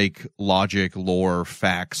wouldn't break logic, lore,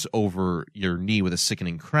 facts over your knee with a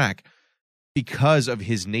sickening crack because of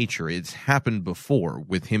his nature. It's happened before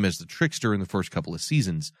with him as the trickster in the first couple of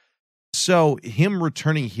seasons. So him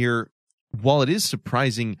returning here, while it is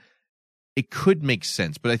surprising, it could make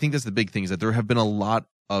sense. But I think that's the big thing, is that there have been a lot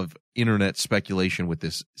of internet speculation with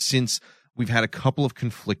this since we've had a couple of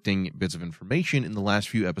conflicting bits of information in the last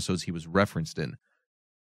few episodes he was referenced in.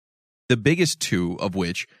 The biggest two of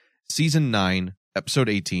which, Season 9, Episode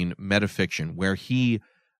 18, Metafiction, where he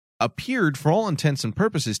appeared, for all intents and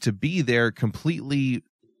purposes, to be there completely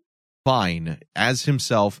fine as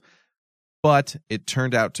himself, but it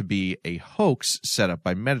turned out to be a hoax set up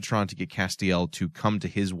by Metatron to get Castiel to come to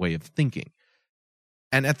his way of thinking.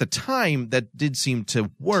 And at the time, that did seem to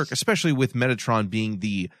work, especially with Metatron being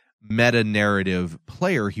the meta-narrative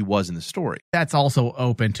player he was in the story. That's also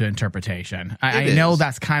open to interpretation. I know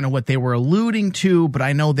that's kind of what they were alluding to, but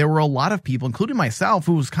I know there were a lot of people, including myself,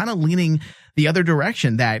 who was kind of leaning the other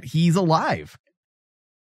direction, that he's alive.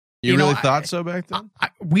 You really thought so back then?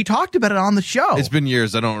 We talked about it on the show. It's been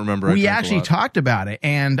years. I don't remember. We actually talked about it,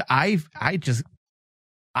 and I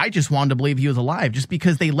just wanted to believe he was alive, just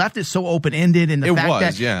because they left it so open-ended, and the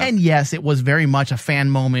fact that, and yes, it was very much a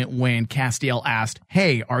fan moment when Castiel asked,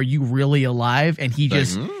 "Hey, are you really alive?" And he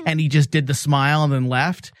just did the smile and then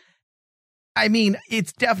left. I mean,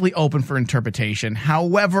 it's definitely open for interpretation.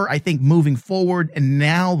 However, I think moving forward, and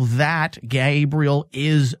now that Gabriel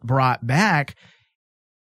is brought back,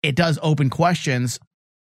 it does open questions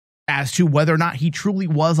as to whether or not he truly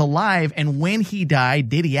was alive, and when he died,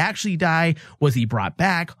 did he actually die? Was he brought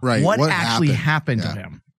back? Right. What actually happened to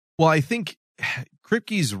him? Well, I think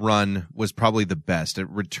Kripke's run was probably the best at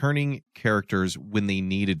returning characters when they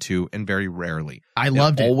needed to, and very rarely. I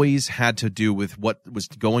loved it. Always had to do with what was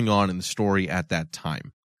going on in the story at that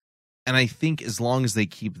time. And I think as long as they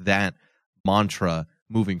keep that mantra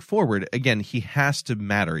moving forward, again, he has to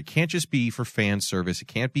matter. It can't just be for fan service. It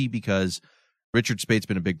can't be because Richard Spade's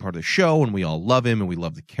been a big part of the show and we all love him and we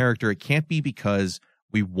love the character. It can't be because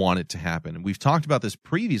we want it to happen. And we've talked about this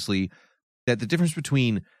previously, that the difference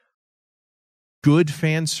between good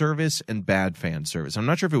fan service and bad fan service, I'm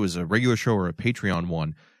not sure if it was a regular show or a Patreon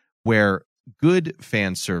one, where good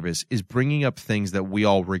fan service is bringing up things that we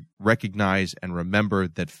all recognize and remember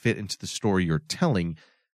that fit into the story you're telling.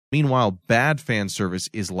 Meanwhile, bad fan service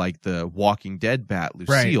is like the Walking Dead Bat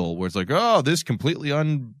Lucille, where it's like, oh, this completely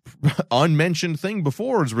unmentioned thing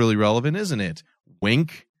before is really relevant, isn't it?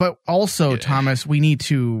 Wink. But also, Thomas, we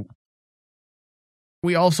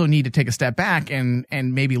also need to take a step back and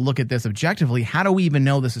maybe look at this objectively. How do we even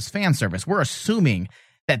know this is fan service? We're assuming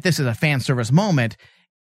that this is a fan service moment.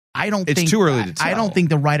 It's too early to tell. I don't think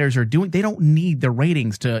the writers they don't need the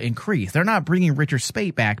ratings to increase. They're not bringing Richard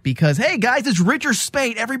Speight back because, hey guys, it's Richard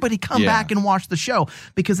Speight. Everybody come back and watch the show.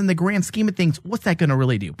 Because in the grand scheme of things, what's that going to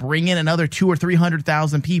really do? Bring in another 200,000 or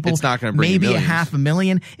 300,000 people? It's not going to bring maybe millions.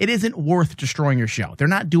 500,000. It isn't worth destroying your show. They're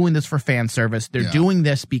not doing this for fan service. They're doing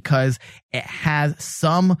this because it has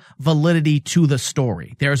some validity to the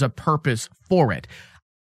story. There's a purpose for it.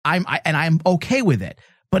 I'm okay with it.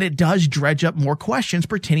 but it does dredge up more questions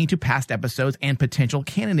pertaining to past episodes and potential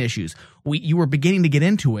canon issues. You were beginning to get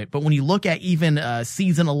into it, but when you look at even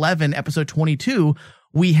season 11, episode 22,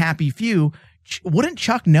 We Happy Few, wouldn't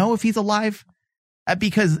Chuck know if he's alive?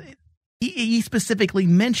 Because he specifically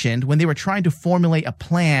mentioned when they were trying to formulate a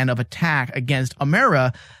plan of attack against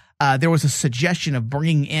Amara, there was a suggestion of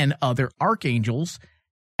bringing in other archangels,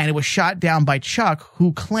 and it was shot down by Chuck,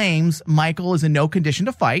 who claims Michael is in no condition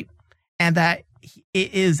to fight and that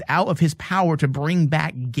it is out of his power to bring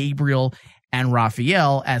back Gabriel and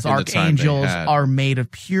Raphael, as archangels are made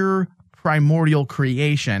of pure primordial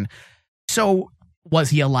creation. So was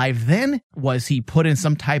he alive then? Was he put in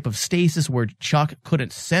some type of stasis where Chuck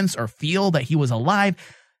couldn't sense or feel that he was alive?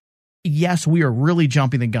 Yes, we are really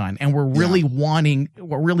jumping the gun, and we're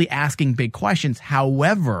really asking big questions.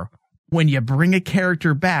 However, when you bring a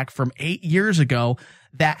character back from 8 years ago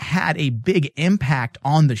that had a big impact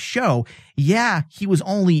on the show, yeah, he was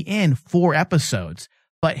only in 4 episodes,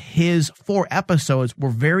 but his 4 episodes were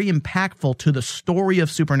very impactful to the story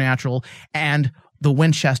of Supernatural and the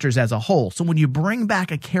Winchesters as a whole. So when you bring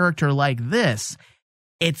back a character like this,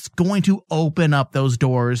 it's going to open up those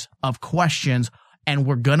doors of questions, and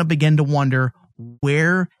we're going to begin to wonder,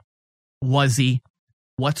 where was he?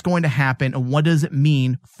 What's going to happen? And what does it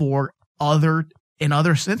mean for other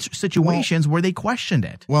situations where they questioned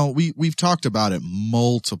it? Well, we've talked about it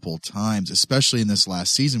multiple times, especially in this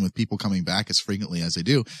last season with people coming back as frequently as they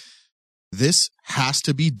do. This has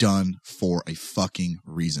to be done for a fucking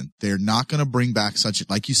reason. They're not going to bring back such,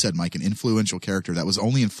 like you said, Mike, an influential character that was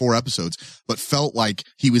only in 4 episodes, but felt like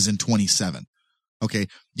he was in 27. Okay.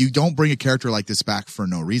 You don't bring a character like this back for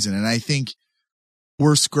no reason. And I think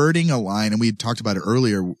we're skirting a line, and we had talked about it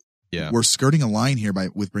earlier. Yeah. We're skirting a line here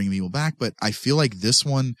with bringing people back, but I feel like this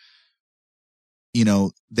one,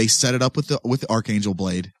 they set it up with the Archangel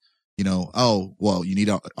Blade. Oh, well, you need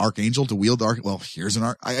an Archangel to wield the Archangel. Well, here's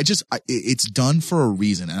an it's done for a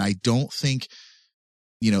reason. And I don't think,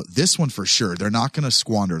 this one for sure, they're not going to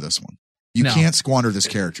squander this one. You can't squander this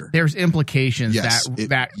character. There's implications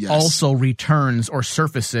that also returns or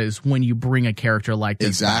surfaces when you bring a character like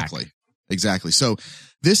this back. Exactly. So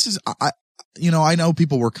this is, I know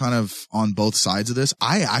people were kind of on both sides of this.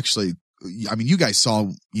 You guys saw,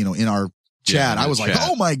 in our chat, I was like,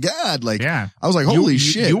 oh my God. I was like, holy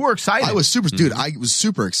shit. You were excited. I was super, dude, I was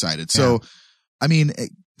super excited. So,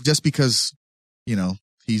 just because,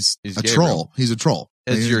 he's a Gabriel. Troll. He's a troll.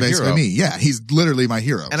 As your hero. Me. Yeah. He's literally my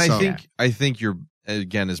hero. And I think you're,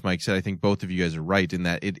 again, as Mike said, I think both of you guys are right in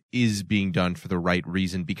that it is being done for the right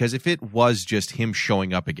reason, because if it was just him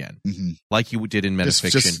showing up again, like you did in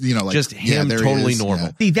Metafiction, just him totally normal.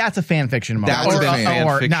 Yeah. See, that's a fan fiction moment. That's a fan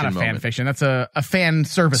or fiction not a fan moment. fiction. That's a fan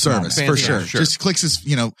service moment. For sure. Just clicks his,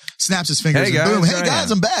 snaps his fingers and boom, hey guys,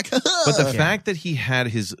 I'm back. But the fact that he had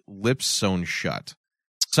his lips sewn shut,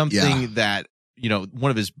 something that, one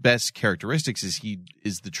of his best characteristics is he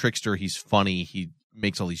is the trickster. He's funny. He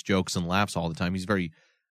makes all these jokes and laughs all the time. He's very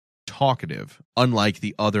talkative, unlike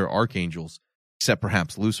the other archangels, except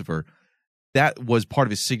perhaps Lucifer. That was part of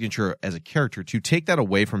his signature as a character. To take that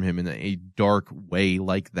away from him in a dark way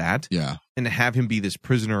like that, and have him be this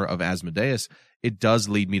prisoner of Asmodeus, it does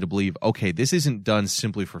lead me to believe, okay, this isn't done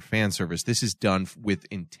simply for fan service. This is done with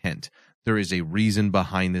intent. There is a reason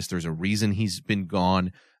behind this. There's a reason he's been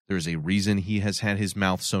gone. There's a reason he has had his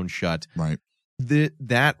mouth sewn shut. Right.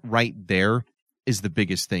 That right there is the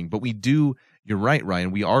biggest thing. But you're right,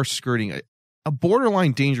 Ryan, we are skirting a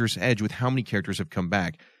borderline dangerous edge with how many characters have come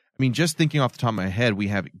back. I mean, just thinking off the top of my head, we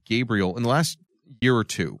have Gabriel in the last year or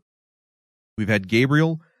two. We've had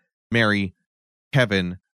Gabriel, Mary,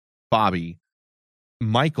 Kevin, Bobby,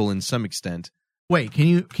 Michael in some extent. Wait, can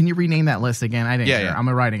you rename that list again? I didn't hear. I'm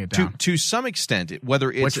writing it down. To some extent,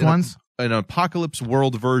 whether it's which ones? An apocalypse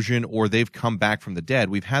world version or they've come back from the dead,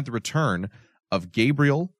 we've had the return of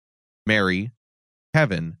Gabriel, Mary,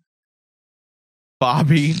 Kevin,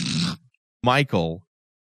 Bobby, Michael,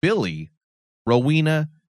 Billy, Rowena,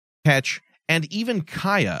 Ketch, and even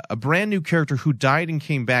Kaya, a brand new character who died and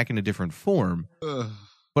came back in a different form.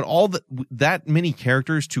 But all that many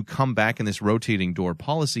characters to come back in this rotating door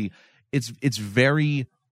policy, it's very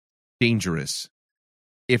dangerous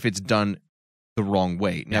if it's done the wrong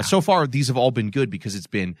way. Now, so far, these have all been good because it's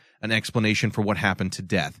been an explanation for what happened to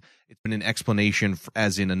Death. It's been an explanation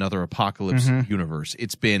as in another apocalypse universe.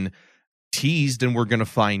 It's been teased, and we're going to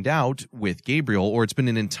find out with Gabriel, or it's been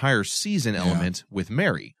an entire season element with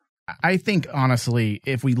Mary. I think, honestly,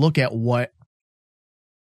 if we look at what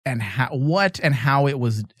and how it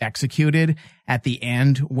was executed at the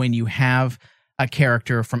end, when you have a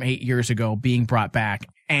character from 8 years ago being brought back,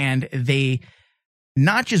 and they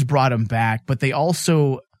not just brought him back, but they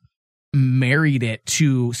also married it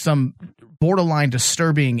to some borderline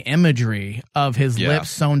disturbing imagery of his lips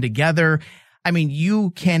sewn together. I mean,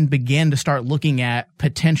 you can begin to start looking at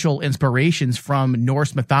potential inspirations from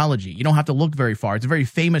Norse mythology. You don't have to look very far. It's a very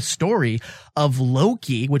famous story of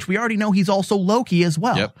Loki, which we already know he's also Loki as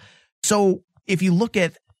well. Yep. So if you look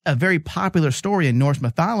at a very popular story in Norse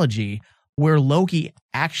mythology where Loki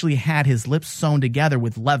actually had his lips sewn together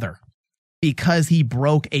with leather because he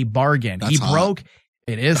broke a bargain. That's hot.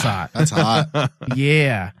 It is hot. That's hot.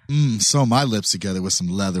 Yeah. Sew my lips together with some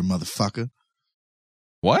leather, motherfucker.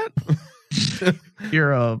 What?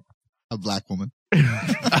 You're a black woman.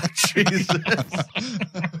 Jesus.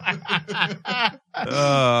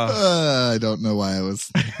 I don't know why I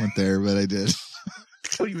went there, but I did.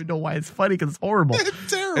 I don't even know why it's funny because it's horrible.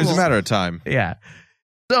 It's terrible. It's a matter of time. Yeah.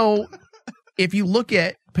 So if you look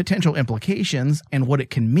at potential implications and what it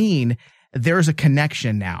can mean, there's a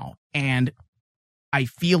connection now. And I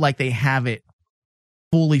feel like they have it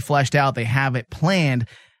fully fleshed out. They have it planned.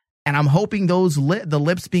 And I'm hoping the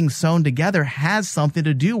lips being sewn together has something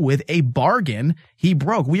to do with a bargain he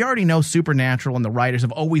broke. We already know Supernatural and the writers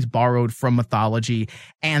have always borrowed from mythology.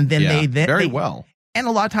 And then they well. And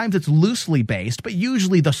a lot of times it's loosely based, but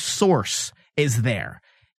usually the source is there.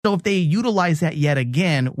 So if they utilize that yet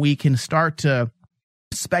again, we can start to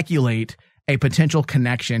speculate a potential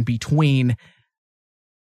connection between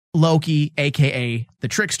Loki, aka the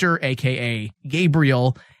trickster, aka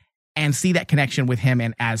Gabriel, and see that connection with him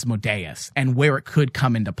and Asmodeus and where it could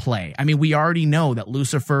come into play. I mean, we already know that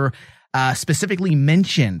Lucifer specifically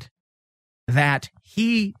mentioned that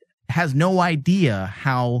he has no idea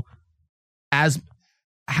how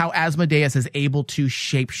Asmodeus is able to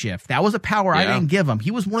shapeshift. That was a power I didn't give him.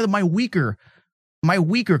 He was one of my weaker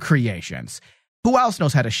creations. Who else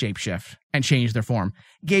knows how to shapeshift and change their form?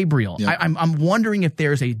 Gabriel. Yep. I'm wondering if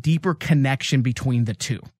there's a deeper connection between the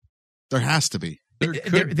two. There has to be.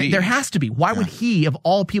 There has to be. Why would he, of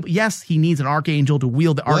all people? Yes, he needs an archangel to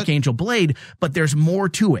wield the archangel blade, but there's more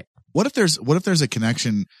to it. What if there's a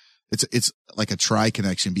connection? It's like a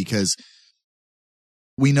tri-connection, because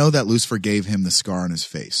we know that Lucifer gave him the scar on his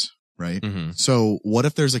face, right? Mm-hmm. So what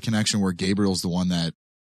if there's a connection where Gabriel's the one that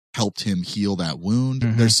helped him heal that wound?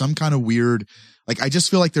 Mm-hmm. There's some kind of weird, like, I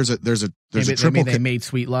just feel like there's a triple. They made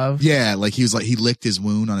sweet love. Yeah, like he licked his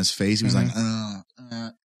wound on his face. He was like,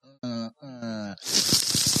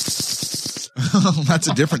 that's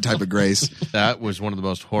a different type of grace. That was one of the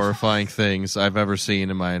most horrifying things I've ever seen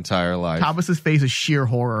in my entire life. Thomas's face is sheer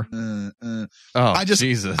horror.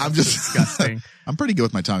 Jesus. I'm just disgusting. I'm pretty good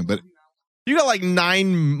with my tongue, but you got like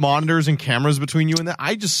 9 monitors and cameras between you and that.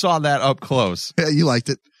 I just saw that up close. Yeah, you liked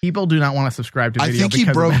it. People do not want to subscribe to video. I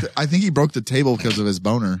think he broke the table because of his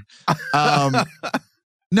boner.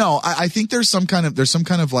 No, I think there's some kind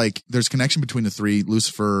of like there's connection between the three,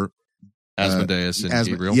 Lucifer, Asmodeus, and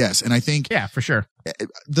Gabriel. Yes, and I think for sure.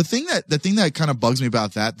 The thing that kind of bugs me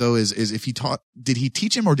about that though is if did he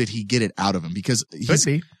teach him or did he get it out of him? Because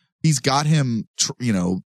he's got him,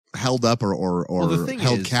 held up or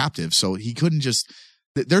held captive, so he couldn't just.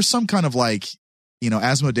 There's some kind of like,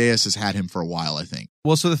 Asmodeus has had him for a while, I think.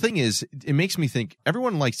 Well, so the thing is, it makes me think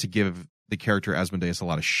everyone likes to give the character Asmodeus a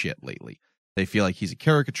lot of shit lately. They feel like he's a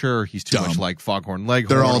caricature. He's too much like Foghorn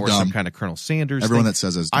Leghorn or some kind of Colonel Sanders. Everyone that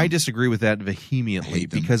says is dumb. I disagree with that vehemently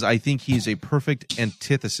because I think he's a perfect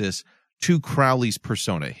antithesis to Crowley's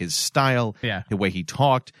persona. His style, the way he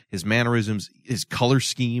talked, his mannerisms, his color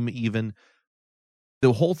scheme even.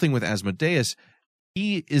 The whole thing with Asmodeus,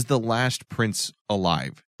 he is the last prince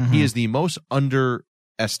alive. Mm-hmm. He is the most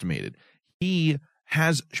underestimated. He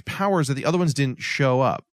has powers that the other ones didn't show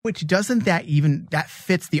up. Which that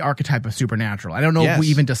fits the archetype of Supernatural. I don't know if we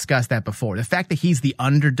even discussed that before. The fact that he's the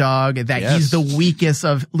underdog, that he's the weakest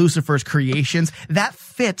of Lucifer's creations, that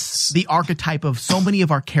fits the archetype of so many of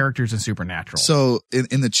our characters in Supernatural. So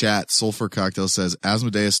in the chat, Sulfur Cocktail says,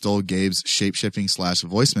 Asmodeus stole Gabe's shapeshifting /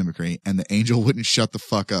 voice mimicry, and the angel wouldn't shut the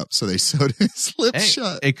fuck up, so they sewed his lips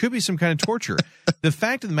shut. It could be some kind of torture. The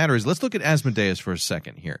fact of the matter is, let's look at Asmodeus for a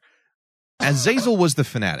second here. Azazel was the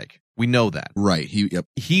fanatic. We know that. Right.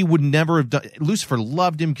 He would never have done. Lucifer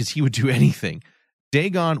loved him because he would do anything.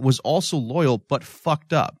 Dagon was also loyal, but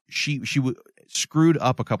fucked up. She screwed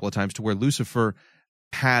up a couple of times to where Lucifer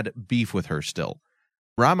had beef with her still.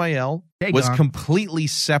 Ramiel was completely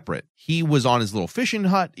separate. He was on his little fishing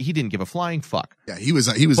hut. He didn't give a flying fuck. Yeah, he was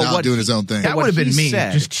out doing his own thing. That would have been me,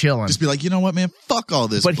 just chilling. Just be like, you know what, man? Fuck all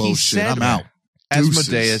this bullshit. I'm out.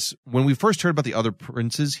 Asmodeus, when we first heard about the other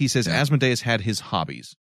princes, he says Asmodeus had his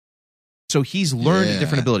hobbies. So he's learned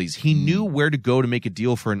different abilities. He knew where to go to make a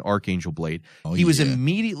deal for an Archangel Blade. He was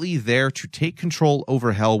immediately there to take control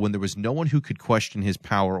over Hell when there was no one who could question his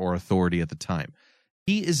power or authority at the time.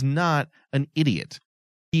 He is not an idiot.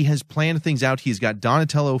 He has planned things out. He's got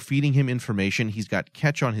Donatello feeding him information. He's got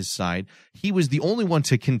Ketch on his side. He was the only one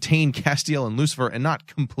to contain Castiel and Lucifer and not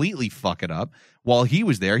completely fuck it up. While he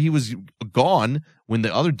was there, he was gone when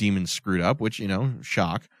the other demons screwed up, which,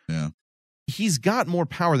 shock. Yeah. He's got more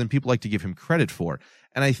power than people like to give him credit for.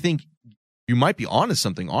 And I think you might be onto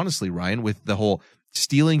something, honestly, Ryan, with the whole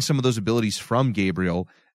stealing some of those abilities from Gabriel,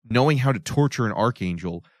 knowing how to torture an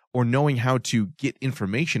Archangel, or knowing how to get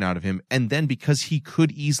information out of him, and then because he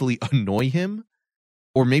could easily annoy him,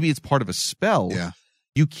 or maybe it's part of a spell,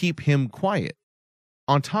 you keep him quiet.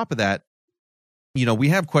 On top of that, we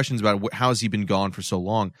have questions about how has he been gone for so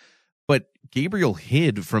long, but Gabriel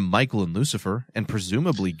hid from Michael and Lucifer, and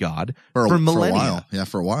presumably God, for millennia.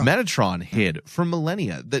 For a while. Metatron hid for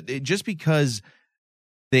millennia. Just because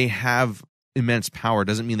they have immense power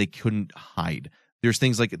doesn't mean they couldn't hide. There's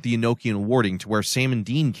things like the Enochian warding to where Sam and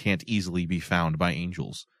Dean can't easily be found by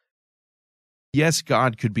angels. Yes,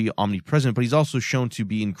 God could be omnipresent, but he's also shown to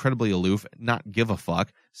be incredibly aloof, not give a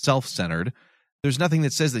fuck, self-centered. There's nothing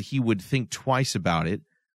that says that he would think twice about it.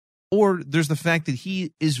 Or there's the fact that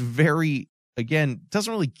he is doesn't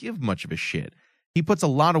really give much of a shit. He puts a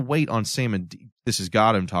lot of weight on Sam and Dean. This is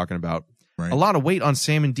God I'm talking about. Right. A lot of weight on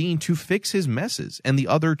Sam and Dean to fix his messes and the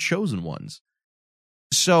other chosen ones.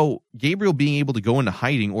 So Gabriel being able to go into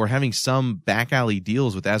hiding or having some back alley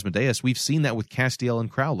deals with Asmodeus, we've seen that with Castiel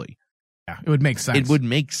and Crowley. Yeah, it would make sense. It would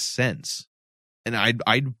make sense. And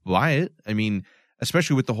I'd buy it. I mean,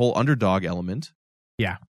 especially with the whole underdog element.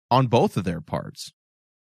 Yeah. On both of their parts.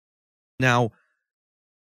 Now,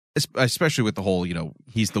 especially with the whole,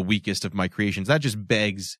 he's the weakest of my creations, that just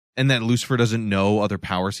begs, and that Lucifer doesn't know other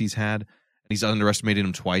powers he's had, and he's underestimated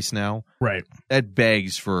him twice now. Right. That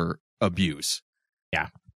begs for abuse. Yeah.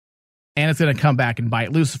 And it's going to come back and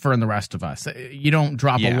bite Lucifer and the rest of us. You don't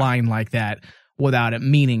drop a line like that without it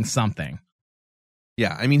meaning something.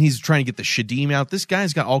 Yeah, I mean, he's trying to get the Shadim out. This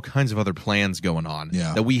guy's got all kinds of other plans going on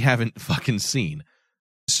that we haven't fucking seen.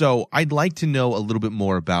 So I'd like to know a little bit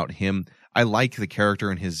more about him. I like the character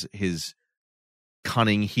and his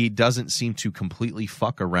cunning. He doesn't seem to completely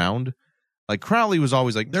fuck around. Like Crowley was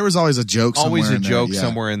always like... There was always a joke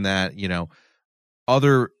somewhere in that,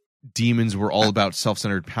 Other demons were all about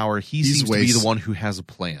self-centered power. He seems to be the one who has a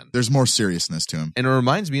plan. There's more seriousness to him. And it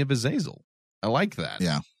reminds me of Azazel. I like that.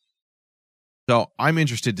 Yeah. So I'm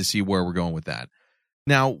interested to see where we're going with that.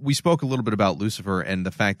 Now, we spoke a little bit about Lucifer and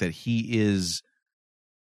the fact that he's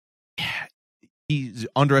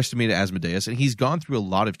underestimated Asmodeus, and he's gone through a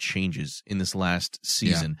lot of changes in this last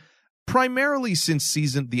season. Yeah. Primarily since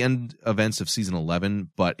the end events of season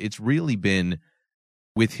 11, but it's really been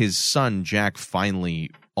with his son, Jack,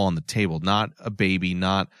 finally on the table. Not a baby,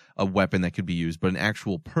 not a weapon that could be used, but an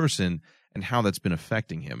actual person, and how that's been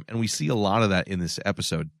affecting him. And we see a lot of that in this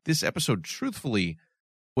episode. This episode, truthfully,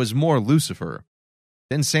 was more Lucifer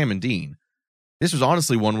than Sam and Dean. This was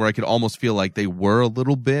honestly one where I could almost feel like they were a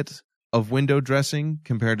little bit of window dressing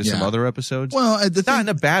compared to some other episodes. Well, not in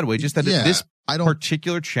a bad way, just that this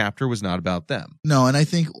particular chapter was not about them. No, and I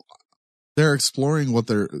think they're exploring what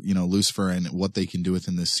they're, Lucifer and what they can do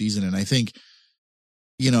within this season. And I think,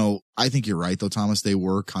 I think you're right, though, Thomas. They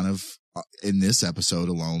were kind of, in this episode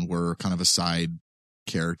alone, were kind of a side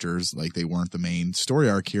characters. Like they weren't the main story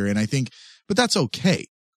arc here. And I think, but that's okay.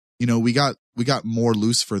 We got more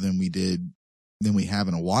Lucifer than we have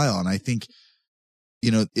in a while. And I think,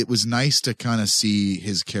 it was nice to kind of see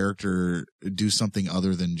his character do something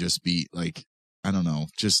other than just be like, I don't know,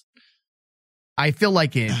 just. I feel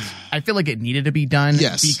like it needed to be done.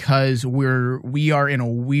 Yes. Because we are in a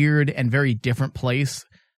weird and very different place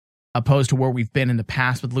opposed to where we've been in the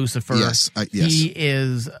past with Lucifer. Yes. He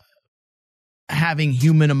is having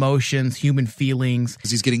human emotions, human feelings. Because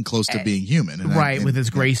he's getting close to being human. And with his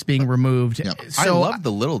grace being removed. Yep. So, I love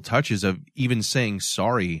the little touches of even saying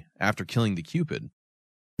sorry after killing the Cupid.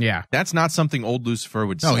 Yeah. That's not something old Lucifer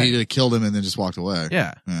would say. No, he killed him and then just walked away.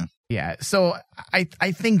 Yeah. Yeah. So I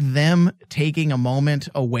think them taking a moment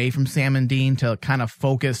away from Sam and Dean to kind of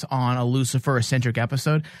focus on a Lucifer-centric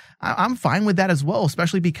episode, I'm fine with that as well,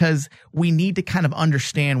 especially because we need to kind of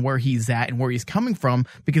understand where he's at and where he's coming from,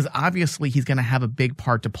 because obviously he's going to have a big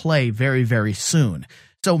part to play very, very soon.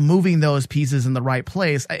 So moving those pieces in the right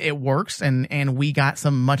place, it works, and we got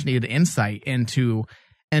some much-needed insight into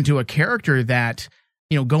a character that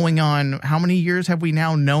going on, how many years have we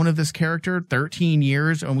now known of this character? 13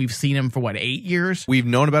 years, and we've seen him for 8 years? We've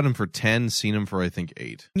known about him for 10, seen him for, I think,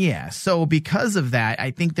 8. Yeah, so because of that,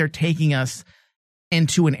 I think they're taking us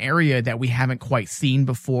into an area that we haven't quite seen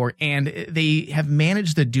before, and they have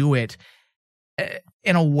managed to do it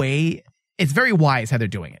in a way, it's very wise how they're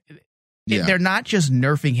doing it. Yeah. They're not just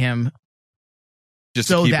nerfing him just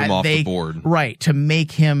so to keep that him off they, the board. Right, to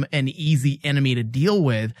make him an easy enemy to deal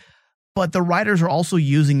with. But the writers are also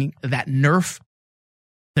using the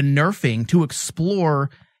nerfing to explore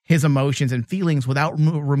his emotions and feelings without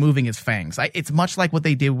removing his fangs. It's much like what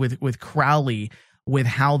they did with Crowley, with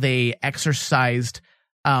how they exercised,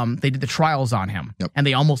 they did the trials on him, and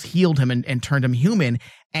they almost healed him and turned him human.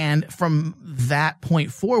 And from that point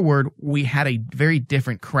forward, we had a very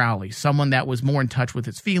different Crowley, someone that was more in touch with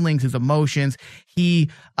his feelings, his emotions. He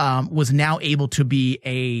was now able to be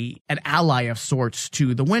an ally of sorts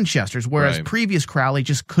to the Winchesters, whereas previous Crowley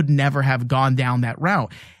just could never have gone down that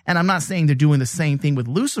route. And I'm not saying they're doing the same thing with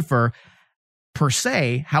Lucifer per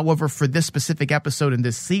se. However, for this specific episode in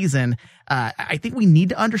this season, I think we need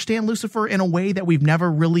to understand Lucifer in a way that we've never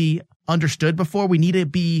really understood before. We need a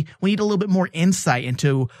little bit more insight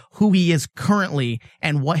into who he is currently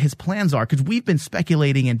and what his plans are, because we've been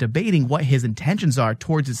speculating and debating what his intentions are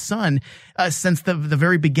towards his son since the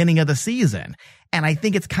very beginning of the season. And I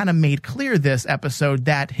think it's kind of made clear this episode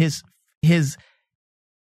that his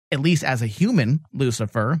at least as a human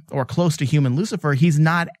Lucifer, or close to human Lucifer, he's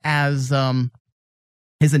not as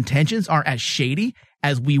his intentions aren't as shady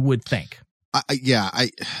as we would think.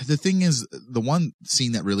 The thing is, the one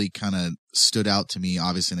scene that really kind of stood out to me,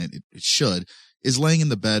 obviously, and it should, is laying in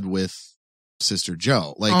the bed with Sister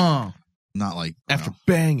Joe. Not like after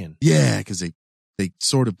banging. Yeah, because they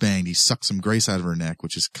sort of banged. He sucked some grace out of her neck,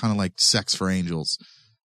 which is kind of like sex for angels,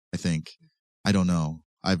 I think. I don't know.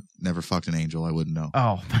 I've never fucked an angel. I wouldn't know.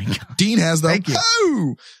 Oh my God. Dean has though. Thank you.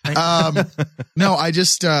 Oh! No, I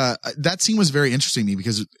just, that scene was very interesting to me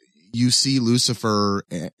because you see Lucifer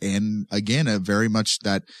and again, a very much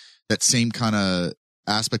that same kind of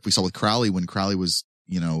aspect we saw with Crowley when Crowley was,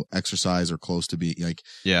 exercise or close to be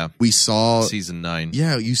we saw season 9.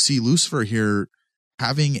 Yeah. You see Lucifer here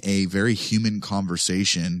having a very human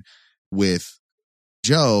conversation with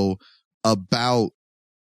Joe about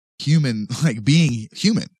human, like being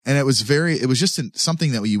human. And it was just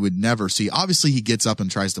something that you would never see. Obviously he gets up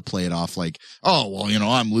and tries to play it off like, oh,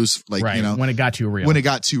 well, I'm loose. Like, when it got too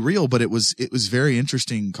real, but it was very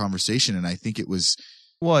interesting conversation. And I think it was,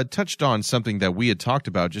 well, it touched on something that we had talked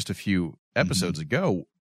about just a few episodes ago,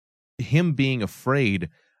 him being afraid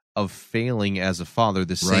of failing as a father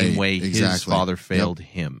the same way his father failed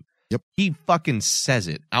him. Yep. He fucking says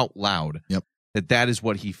it out loud. Yep. That is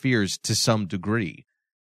what he fears to some degree.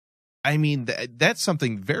 I mean, that's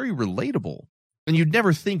something very relatable. And you'd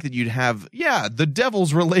never think that you'd have, the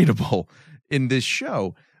devil's relatable in this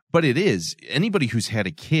show. But it is. Anybody who's had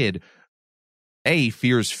a kid,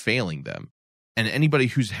 fears failing them. And anybody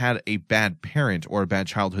who's had a bad parent or a bad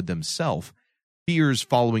childhood themselves fears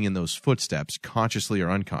following in those footsteps, consciously or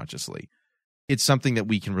unconsciously. It's something that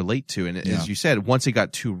we can relate to. And as you said, once it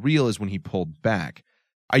got too real is when he pulled back.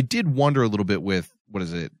 I did wonder a little bit with,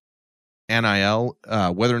 NIL,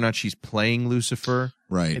 whether or not she's playing Lucifer.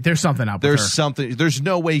 Right. There's something up There's with her. something. There's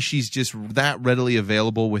no way she's just that readily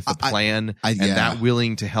available with the plan and that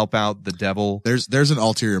willing to help out the devil. There's an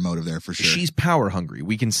ulterior motive there for sure. She's power hungry.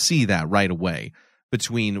 We can see that right away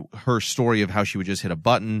between her story of how she would just hit a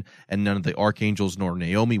button and none of the archangels nor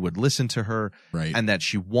Naomi would listen to her. Right. And that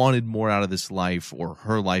she wanted more out of this life or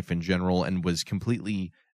her life in general and was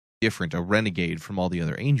completely different, a renegade from all the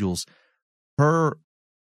other angels. Her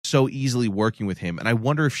so easily working with him. And I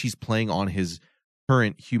wonder if she's playing on his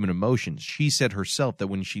current human emotions. She said herself that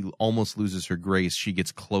when she almost loses her grace, she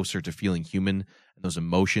gets closer to feeling human and those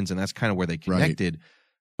emotions. And that's kind of where they connected. Right.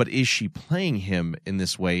 But is she playing him in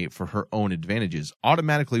this way for her own advantages?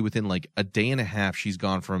 Automatically within like a day and a half, she's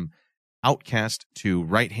gone from outcast to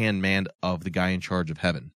right-hand man of the guy in charge of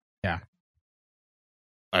heaven. Yeah.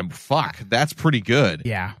 Fuck, that's pretty good.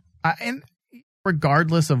 Yeah. And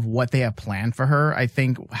regardless of what they have planned for her, I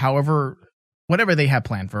think, whatever they have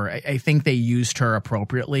planned for her, I think they used her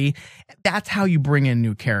appropriately. That's how you bring in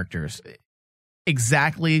new characters.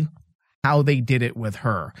 Exactly how they did it with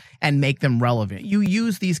her and make them relevant. You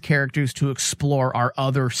use these characters to explore our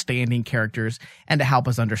other standing characters and to help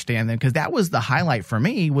us understand them. Because that was the highlight for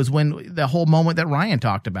me, was when the whole moment that Ryan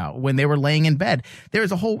talked about when they were laying in bed.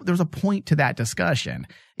 There's a point to that discussion.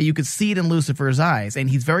 You could see it in Lucifer's eyes, and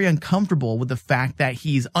he's very uncomfortable with the fact that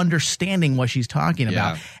he's understanding what she's talking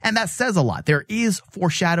about. And that says a lot. There is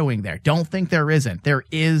foreshadowing there. Don't think there isn't. There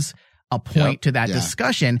is a point to that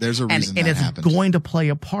discussion. There's a reason and that it's happens. going to play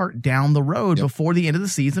a part down the road before the end of the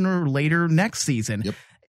season or later next season.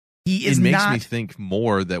 He is it makes me think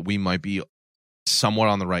more that we might be somewhat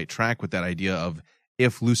on the right track with that idea of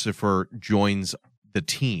if Lucifer joins the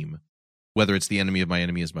team, whether it's the enemy of my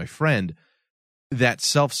enemy is my friend, that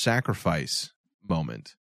self-sacrifice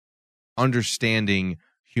moment, understanding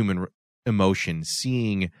human emotion,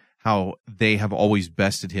 seeing how they have always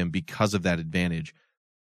bested him because of that advantage,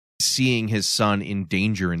 seeing his son in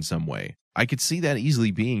danger in some way. I could see that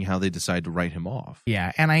easily being how they decide to write him off.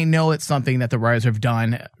 Yeah, and I know it's something that the writers have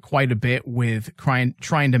done quite a bit with trying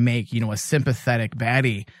to make, a sympathetic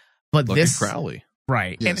baddie. But Look this at Crowley.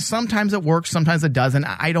 Right. Yes. And sometimes it works, sometimes it doesn't.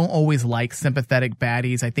 I don't always like sympathetic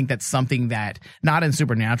baddies. I think that's something that, not in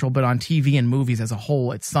Supernatural, but on TV and movies as a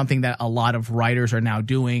whole, it's something that a lot of writers are now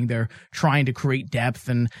doing. They're trying to create depth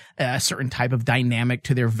and a certain type of dynamic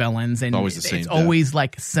to their villains. And always the same it's depth. always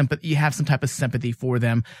like sympathy. You have some type of sympathy for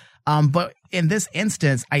them. But in this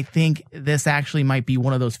instance, I think this actually might be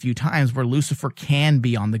one of those few times where Lucifer can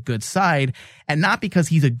be on the good side, and not because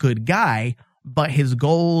he's a good guy, but his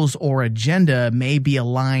goals or agenda may be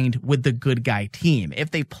aligned with the good guy team.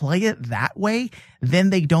 If they play it that way,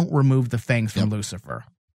 then they don't remove the fangs from Lucifer.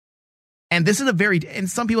 And this is and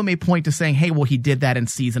some people may point to saying, hey, well, he did that in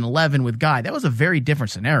season 11 with Guy. That was a very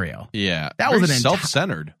different scenario. Yeah. That very was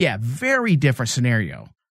self-centered. Very different scenario.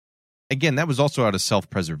 Again, that was also out of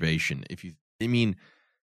self-preservation.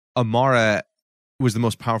 Amara was the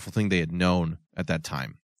most powerful thing they had known at that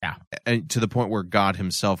time. Yeah. And to the point where God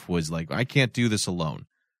himself was like, I can't do this alone.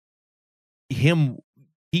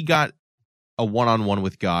 He got a one-on-one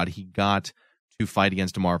with God. He got to fight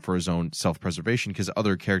against Amara for his own self-preservation because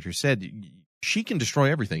other characters said, she can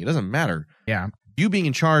destroy everything. It doesn't matter. Yeah. You being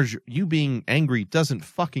in charge, you being angry doesn't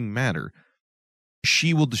fucking matter.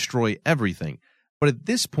 She will destroy everything. But at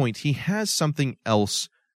this point, he has something else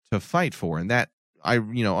to fight for, and that,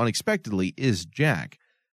 unexpectedly, is Jack.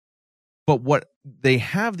 But what they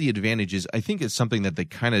have the advantage is, I think it's something that they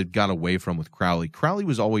kind of got away from with Crowley. Crowley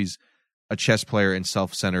was always a chess player and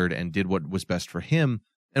self-centered and did what was best for him.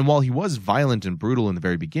 And while he was violent and brutal in the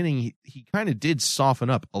very beginning, he kind of did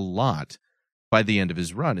soften up a lot by the end of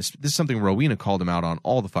his run. This is something Rowena called him out on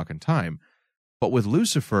all the fucking time. But with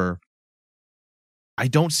Lucifer, I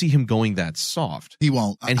don't see him going that soft. He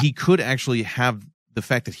won't. And he could actually have the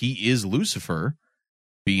fact that he is Lucifer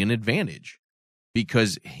be an advantage.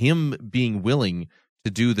 Because him being willing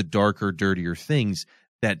to do the darker, dirtier things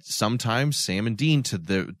that sometimes Sam and Dean, to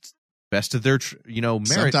the best of their merit,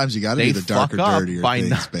 sometimes you got to do the darker, dirtier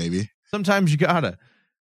things, baby. Sometimes you gotta.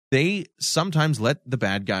 They sometimes let the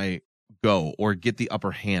bad guy go or get the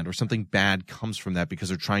upper hand, or something bad comes from that because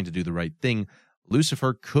they're trying to do the right thing.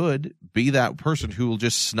 Lucifer could be that person who will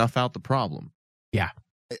just snuff out the problem. Yeah.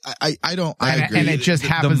 I agree. And it just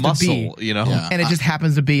happens the muscle, to be, and it just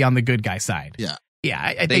happens to be on the good guy side. Yeah.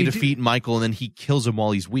 Yeah. They defeat Michael and then he kills him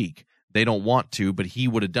while he's weak. They don't want to, but he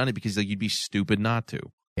would have done it because you'd be stupid not to.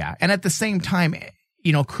 Yeah. And at the same time,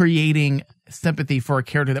 creating sympathy for a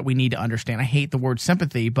character that we need to understand. I hate the word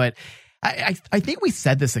sympathy, but I think we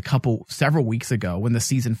said this several weeks ago when the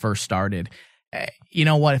season first started. You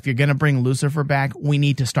know what? If you're going to bring Lucifer back, we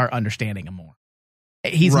need to start understanding him more.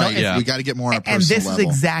 He's right. We got to get more on a personal level. And this level. is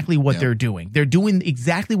exactly what they're doing. They're doing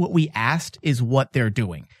exactly what we asked is what they're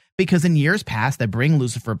doing. Because in years past, they bring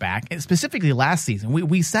Lucifer back, and specifically last season,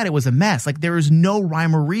 we said it was a mess. Like, there is no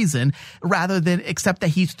rhyme or reason except that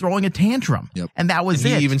he's throwing a tantrum. Yep. And that was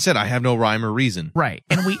and it. He even said, I have no rhyme or reason. Right.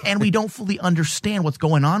 And we don't fully understand what's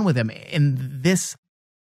going on with him.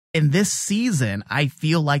 In this season, I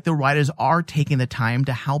feel like the writers are taking the time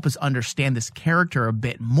to help us understand this character a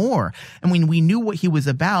bit more. I mean, we knew what he was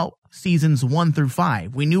about seasons 1 through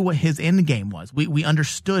 5. We knew what his end game was. We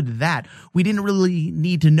understood that. We didn't really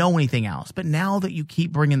need to know anything else. But now that you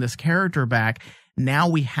keep bringing this character back, now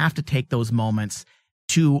we have to take those moments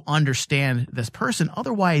to understand this person.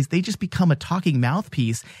 Otherwise, they just become a talking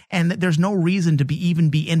mouthpiece, and there's no reason to even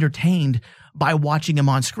be entertained by watching him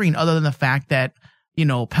on screen, other than the fact that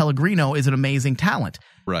Pellegrino is an amazing talent.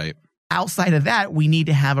 Right. Outside of that, we need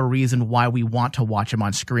to have a reason why we want to watch him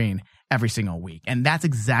on screen every single week. And that's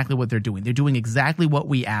exactly what they're doing. They're doing exactly what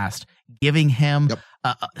we asked, giving him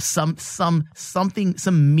some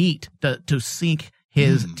meat to sink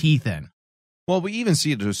his teeth in. Well, we even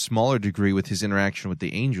see it to a smaller degree with his interaction with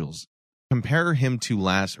the angels. Compare him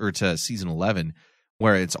to season 11,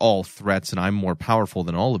 where it's all threats and I'm more powerful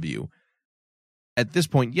than all of you. At this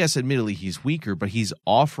point, yes, admittedly, he's weaker, but he's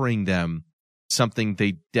offering them something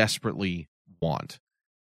they desperately want.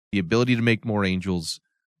 The ability to make more angels,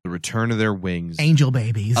 the return of their wings. Angel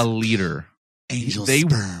babies. A leader. Angel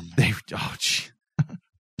sperm.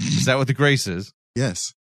 Is that what the grace is?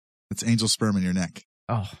 Yes. It's angel sperm in your neck.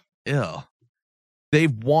 Oh, ew. They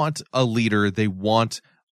want a leader. They want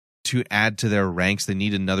to add to their ranks. They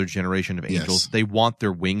need another generation of angels. Yes. They want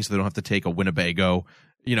their wings. They don't have to take a Winnebago,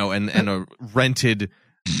 and a rented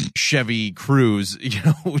Chevy Cruise,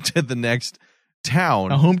 to the next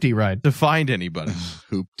town. A Humpty ride. To find anybody.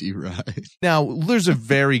 Hoopty ride. Now, there's a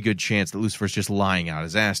very good chance that Lucifer's just lying out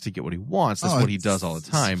his ass to get what he wants. That's what he does all the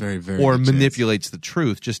time. Very, very or good chance. manipulates the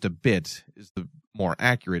truth just a bit is the more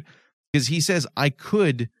accurate. Because he says, I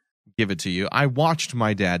could give it to you. I watched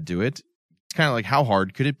my dad do it. It's kind of like, how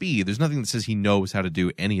hard could it be? There's nothing that says he knows how to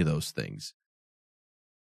do any of those things.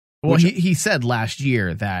 Well, he said last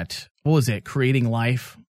year that, what was it, creating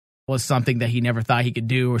life was something that he never thought he could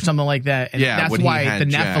do or something like that. And that's why the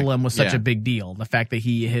Nephilim was such a big deal. The fact that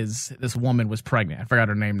this woman was pregnant. I forgot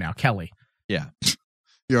her name now. Kelly. Yeah.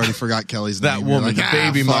 You already forgot Kelly's name. That woman, the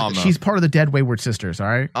baby mama. She's part of the dead Wayward Sisters, all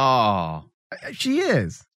right? Oh. She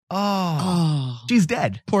is. Oh. She's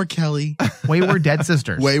dead. Poor Kelly. Wayward dead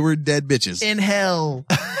sisters. Wayward dead bitches. In hell.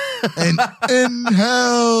 And in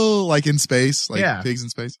hell. Like in space. Like pigs in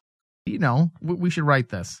space. We should write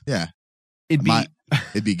this. Yeah. It'd be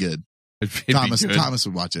good. It'd Thomas be good. Thomas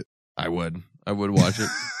would watch it. I would watch it.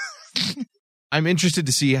 I'm interested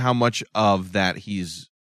to see how much of that he's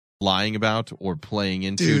lying about or playing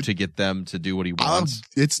into to get them to do what he wants.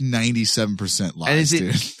 It's 97% lies, and is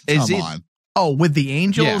it, Come on. Oh, with the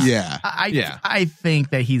angels? Yeah. I think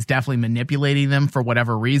that he's definitely manipulating them for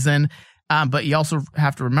whatever reason. But you also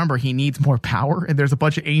have to remember he needs more power, and there's a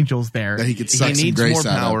bunch of angels there. That he could suck some grace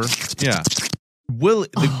more power. Yeah.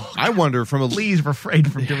 I wonder from a please refrain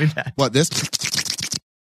from doing that. What this?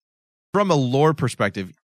 From a lore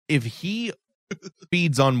perspective, if he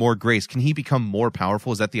feeds on more grace, can he become more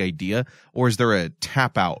powerful? Is that the idea, or is there a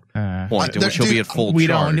tap out point at which he'll be at full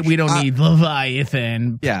charge? We don't need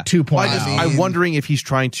Leviathan. 2.0. I'm wondering if he's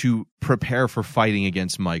trying to prepare for fighting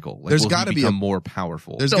against Michael. Like, there's got to be more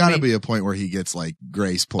powerful. There's got to be a point where he gets like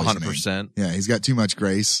grace poisoning. 100%. Yeah, he's got too much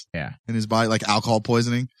grace. Yeah. In his body, like alcohol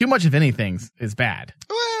poisoning. Too much of anything is bad.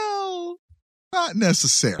 Well, not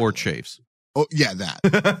necessarily. Or chafes. Oh yeah, that.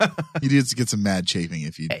 You need to get some mad chafing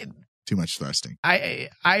if you too much thrusting. I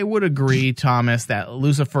would agree, Thomas, that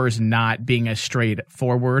Lucifer is not being as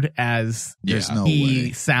straightforward as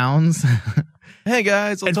he sounds. Hey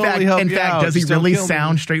guys, I'll totally help you out. In fact, does he really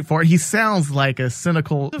sound straightforward? He sounds like a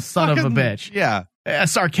cynical son of a bitch. Yeah. A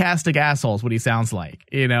sarcastic asshole is what he sounds like.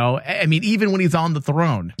 I mean, even when he's on the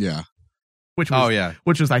throne. Yeah. Which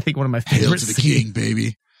was, I think, one of my favorite Hail to the scenes. king,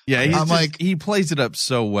 baby. Yeah, he plays it up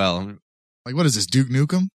so well. Like, what is this, Duke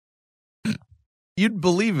Nukem? You'd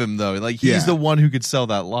believe him, though. Like, he's the one who could sell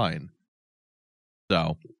that line.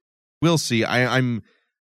 So, we'll see. I'm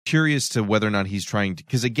curious to whether or not he's trying to...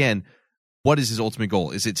 Because, again, what is his ultimate goal?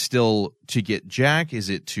 Is it still to get Jack? Is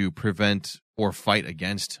it to prevent or fight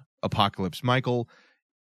against Apocalypse Michael?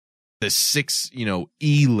 The 6,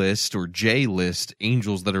 E-list or J-list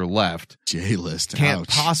angels that are left... J-list, can't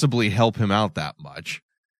possibly help him out that much.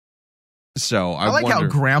 So I like how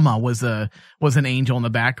Grandma was an angel in the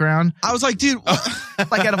background. I was like, dude,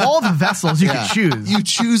 like out of all the vessels you could choose, you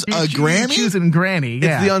choose a Granny. Choosing Granny,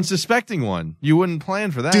 it's the unsuspecting one. You wouldn't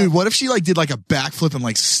plan for that, dude. What if she did like a backflip and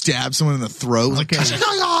like stabbed someone in the throat, like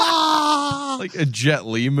a Jet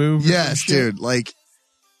Li move? Yes, dude. Like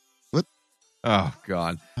what? Oh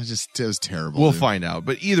god, it was terrible. We'll find out,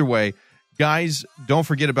 but either way, guys, don't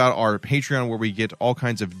forget about our Patreon where we get all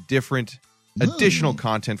kinds of different. Additional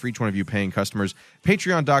content for each one of you paying customers.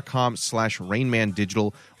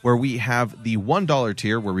 Patreon.com/RainmanDigital, where we have the $1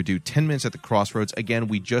 tier where we do 10 minutes at the Crossroads. Again,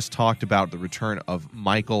 we just talked about the return of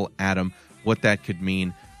Michael, Adam, what that could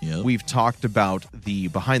mean. Yep. We've talked about the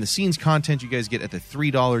behind the scenes content you guys get at the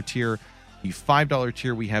 $3 tier. The $5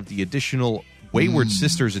 tier, we have the additional Wayward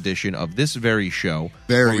Sisters edition of this very show.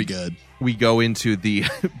 Very good. We go into the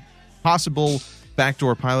possible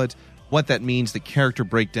backdoor pilot, what that means, the character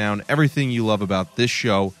breakdown, everything you love about this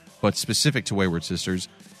show, but specific to Wayward Sisters.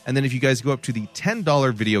 And then if you guys go up to the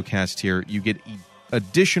 $10 videocast tier, you get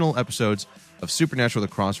additional episodes of Supernatural The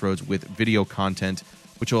Crossroads with video content,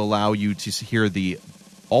 which will allow you to hear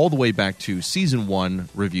all the way back to Season 1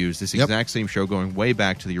 reviews, this exact same show going way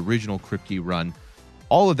back to the original Kripke run.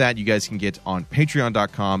 All of that you guys can get on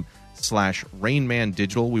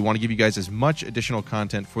patreon.com/RainmanDigital. We want to give you guys as much additional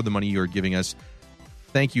content for the money you're giving us.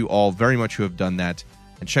 Thank you all very much who have done that.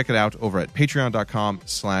 And check it out over at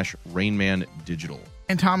patreon.com/RainmanDigital.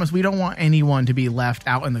 And Thomas, we don't want anyone to be left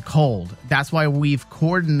out in the cold. That's why we've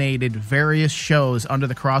coordinated various shows under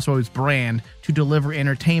the Crossroads brand to deliver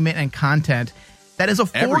entertainment and content that is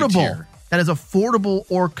affordable. that is affordable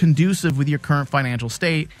or conducive with your current financial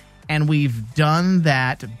state. And we've done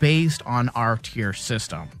that based on our tier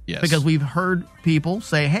system. Yes. Because we've heard people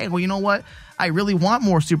say, hey, well, you know what? I really want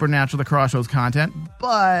more Supernatural The Crossroads content,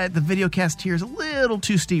 but the videocast tier is a little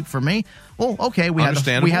too steep for me. Well, okay, we have the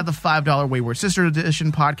 $5 Wayward Sister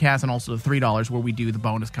Edition podcast and also the $3 where we do the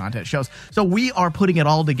bonus content shows. So we are putting it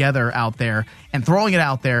all together out there and throwing it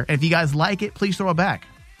out there. And if you guys like it, please throw it back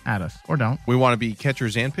at us or don't. We want to be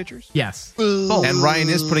catchers and pitchers? Yes. Both. And Ryan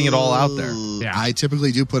is putting it all out there. Yeah. I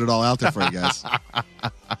typically do put it all out there for you guys.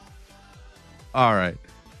 All right.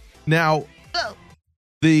 Now,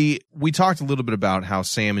 we talked a little bit about how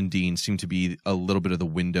Sam and Dean seem to be a little bit of the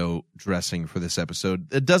window dressing for this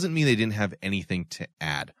episode. It doesn't mean they didn't have anything to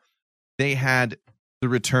add. They had the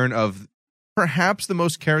return of perhaps the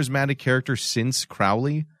most charismatic character since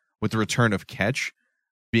Crowley, with the return of Ketch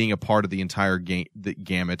being a part of the entire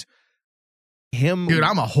gamut. Dude,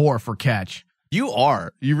 I'm a whore for Ketch. You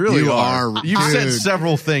are. You really are. You've said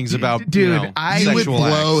several things about you would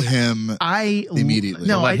blow him immediately.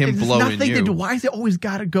 No, let him blow in you. Why is it always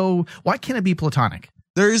got to go? Why can't it be platonic?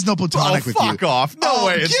 There is no platonic with you. Fuck off. No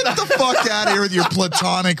way. Get the fuck out of here with your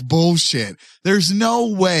platonic bullshit. There's no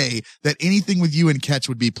way that anything with you and Ketch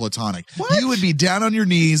would be platonic. What? You would be down on your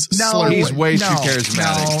knees. No, he's way too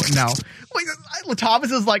charismatic. No. Wait,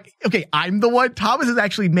 Thomas is like, okay, I'm the one. Thomas is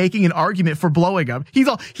actually making an argument for blowing him.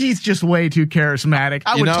 He's just way too charismatic.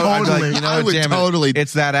 I would totally.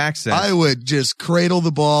 It's that accent. I would just cradle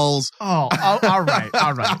the balls. Oh, all right.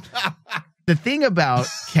 The thing about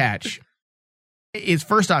Ketch is,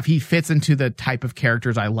 first off, he fits into the type of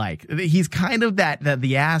characters I like. He's kind of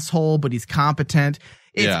the asshole, but he's competent.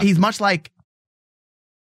 He's much like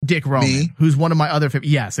Dick Roman, who's one of my other favorites.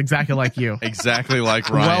 Yes, exactly like you. Exactly like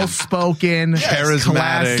Ryan. Well-spoken,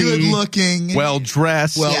 charismatic, good-looking,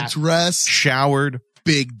 well-dressed, showered,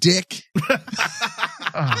 big dick.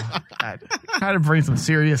 Oh, God. Kind of bring some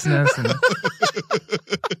seriousness.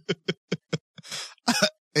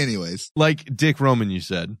 Anyways. Like Dick Roman, you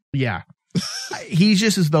said. Yeah. He's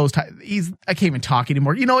just as those type. I can't even talk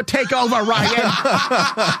anymore. You know what? Take over, Ryan.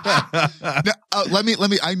 Now, let me.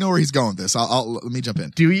 I know where he's going with this. Let me jump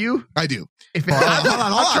in. Do you? I do. Hold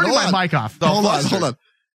on. I'm turning my mic off. Hold on.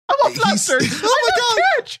 I'm all flustered.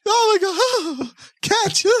 Oh my god!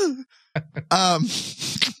 Catch!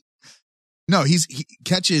 No,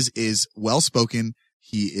 Ketch is well spoken.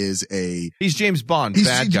 He's James Bond,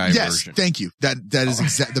 bad guy version. Thank you. That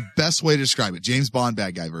is the best way to describe it. James Bond,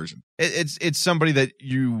 bad guy version. It's somebody that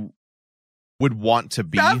you would want to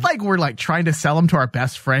be. Not like we're like trying to sell him to our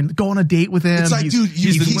best friend. Go on a date with him. It's like,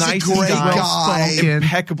 he's a great guy.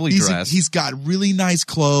 Impeccably dressed. He's got really nice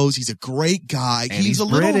clothes. He's a great guy. And he's a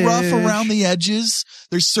little rough around the edges.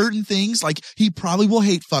 There's certain things like he probably will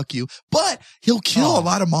hate fuck you, but he'll kill a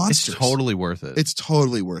lot of monsters. It's totally worth it. It's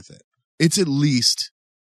totally worth it. It's at least,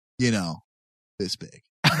 this big.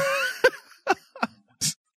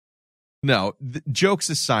 No,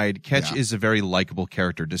 jokes aside, Ketch is a very likable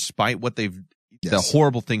character. Despite what the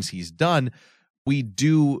horrible things he's done, we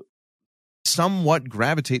do somewhat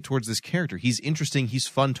gravitate towards this character. He's interesting. He's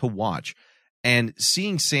fun to watch. And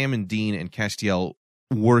seeing Sam and Dean and Castiel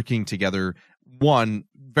working together, one,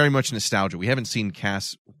 very much nostalgia. We haven't seen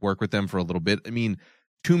Cass work with them for a little bit. I mean,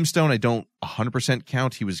 Tombstone, I don't 100%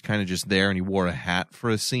 count. He was kind of just there and he wore a hat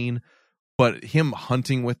for a scene. But him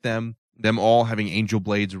hunting with them all having angel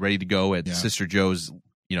blades ready to go at Sister Joe's,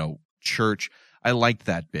 church, I liked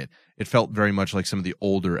that bit. It felt very much like some of the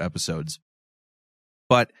older episodes.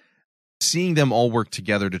 But seeing them all work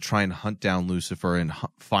together to try and hunt down Lucifer and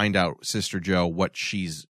find out Sister Joe, what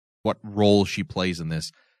role she plays in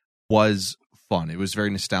this, was fun. It was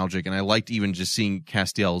very nostalgic, and I liked even just seeing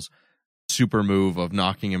Castiel's super move of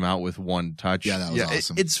knocking him out with one touch. Yeah, that was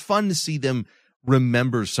awesome. It's fun to see them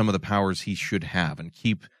remember some of the powers he should have and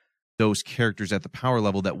keep those characters at the power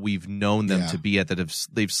level that we've known them to be at,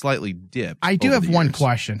 they've slightly dipped. I do have one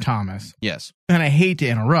question, Thomas. Yes. And I hate to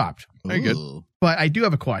interrupt. Very good. But I do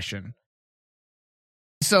have a question.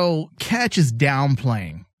 So Ketch is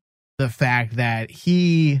downplaying the fact that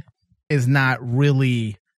he is not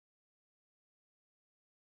really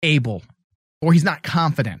able, or he's not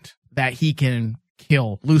confident that he can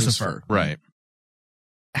kill Lucifer. Right.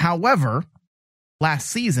 However, last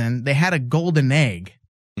season, they had a golden egg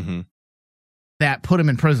that put him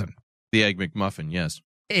in prison. The Egg McMuffin, yes.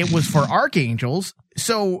 It was for archangels,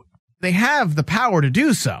 so they have the power to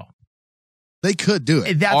do so. They could do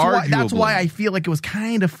it. That's why I feel like it was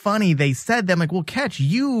kind of funny. They said that, well, Ketch,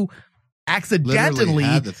 you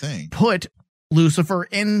accidentally put Lucifer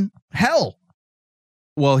in hell.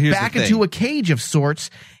 Well, here's back the thing. Into a cage of sorts.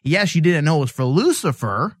 Yes, you didn't know it was for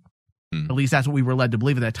Lucifer, At least that's what we were led to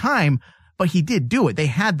believe at that time. But he did do it. They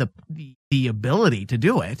had the ability to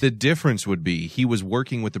do it. The difference would be he was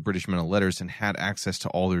working with the British Men of Letters and had access to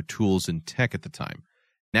all their tools and tech at the time.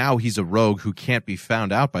 Now he's a rogue who can't be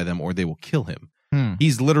found out by them or they will kill him.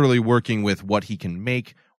 He's literally working with what he can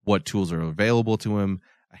make, what tools are available to him,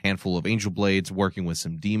 a handful of angel blades, working with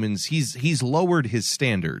some demons. He's lowered his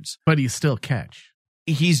standards. But he's still Ketch.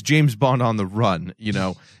 He's James Bond on the run, you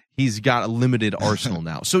know. He's got a limited arsenal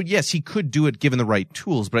now. So, yes, he could do it given the right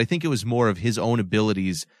tools, but I think it was more of his own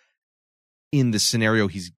abilities in the scenario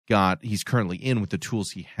he's currently in with the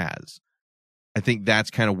tools he has. I think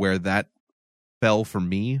that's kind of where that fell for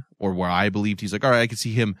me, or where I believed he's like, all right, I could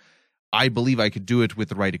see him. I believe I could do it with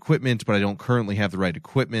the right equipment, but I don't currently have the right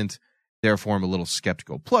equipment. Therefore, I'm a little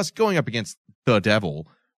skeptical. Plus, going up against the devil,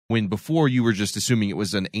 when before you were just assuming it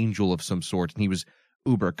was an angel of some sort, and he was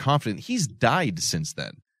uber confident, he's died since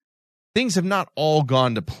then. Things have not all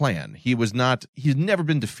gone to plan. He's never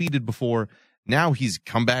been defeated before. Now he's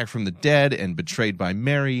come back from the dead and betrayed by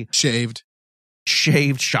Mary. Shaved,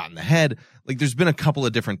 shot in the head. Like, there's been a couple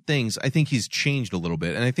of different things. I think he's changed a little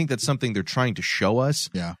bit. And I think that's something they're trying to show us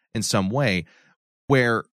in some way,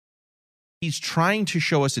 where he's trying to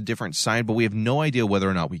show us a different side, but we have no idea whether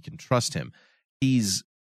or not we can trust him. He's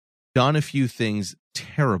done a few things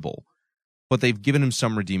terrible, but they've given him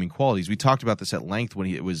some redeeming qualities. We talked about this at length when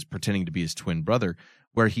he was pretending to be his twin brother,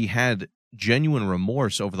 where he had genuine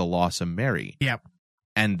remorse over the loss of Mary. Yep.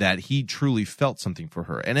 And that he truly felt something for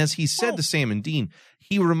her. And as he said to Sam and Dean,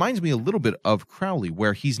 he reminds me a little bit of Crowley,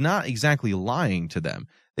 where he's not exactly lying to them.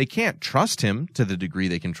 They can't trust him to the degree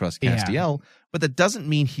they can trust Castiel, but that doesn't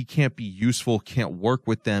mean he can't be useful, can't work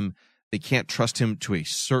with them. They can't trust him to a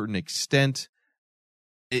certain extent.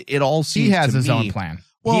 It all seems he has to his me, own plan.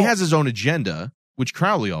 Well, he has his own agenda, which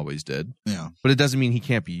Crowley always did. Yeah. But it doesn't mean he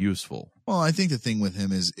can't be useful. Well, I think the thing with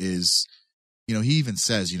him is he even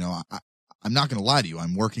says, I'm not going to lie to you.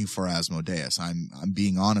 I'm working for Asmodeus. I'm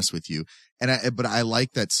being honest with you. But I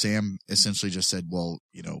like that Sam essentially just said, well,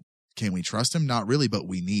 can we trust him? Not really, but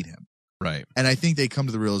we need him. Right. And I think they come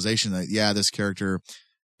to the realization that, this character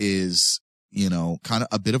is, kind of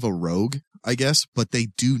a bit of a rogue, I guess, but they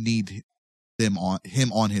do need him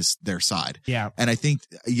on their side. Yeah. And I think,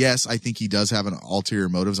 I think he does have an ulterior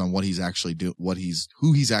motives on what he's actually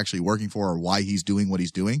who he's actually working for, or why he's doing what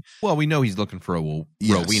he's doing. Well, we know he's looking for a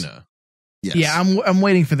Rowena. Yes. Yeah, I'm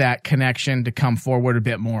waiting for that connection to come forward a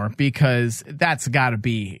bit more, because that's got to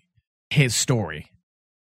be his story.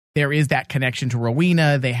 There is that connection to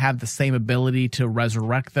Rowena. They have the same ability to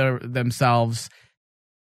resurrect themselves.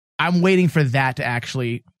 I'm waiting for that to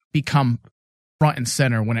actually become front and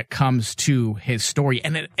center when it comes to his story.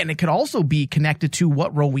 And it could also be connected to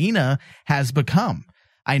what Rowena has become.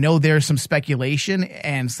 I know there's some speculation,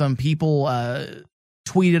 and some people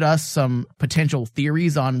tweeted us some potential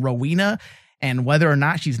theories on Rowena and whether or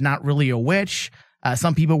not she's not really a witch.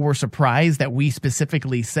 Some people were surprised that we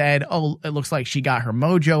specifically said, oh, it looks like she got her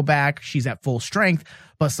mojo back. She's at full strength.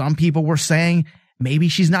 But some people were saying maybe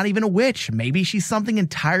she's not even a witch. Maybe she's something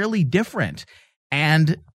entirely different.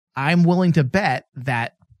 And I'm willing to bet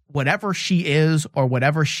that whatever she is, or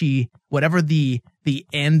whatever the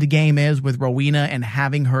end game is with Rowena and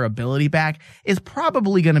having her ability back, is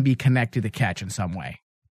probably going to be connected to Ketch in some way.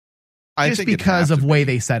 Just because of the way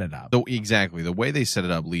they set it up. Exactly. The way they set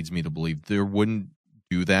it up leads me to believe they wouldn't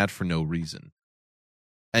do that for no reason.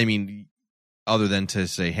 I mean, other than to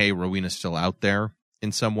say, hey, Rowena's still out there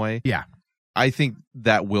in some way. Yeah. I think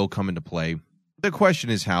that will come into play. The question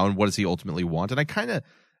is how, and what does he ultimately want? And I kind of,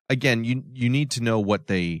 again, you need to know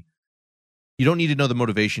you don't need to know the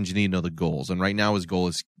motivations, you need to know the goals. And right now his goal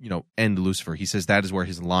is, end Lucifer. He says that is where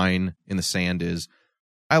his line in the sand is.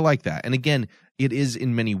 I like that. And again, it is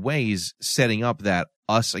in many ways setting up that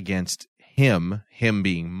us against him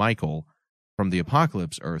being Michael from the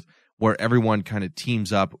Apocalypse Earth, where everyone kind of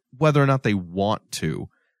teams up, whether or not they want to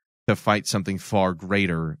fight something far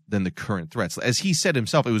greater than the current threats. As he said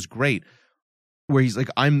himself, it was great, where he's like,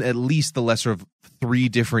 I'm at least the lesser of 3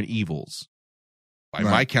 different evils. By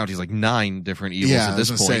my count, he's like 9 different evils at this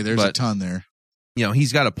point. Say, there's a ton there.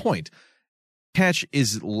 He's got a point. Ketch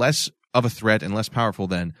is less of a threat and less powerful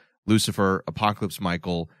than Lucifer, Apocalypse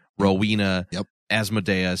Michael, Rowena,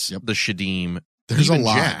 Asmodeus, the Shadim. There's a even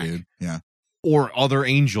lot, Jack, dude. Yeah. Or other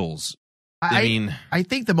angels. I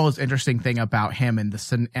think the most interesting thing about him and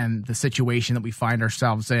the situation that we find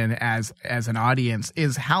ourselves in as an audience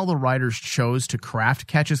is how the writers chose to craft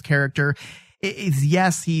Ketch's character.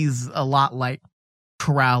 Yes, he's a lot like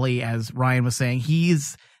Crowley, as Ryan was saying.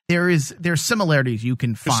 There's similarities you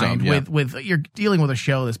can find with you're dealing with a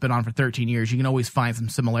show that's been on for 13 years. You can always find some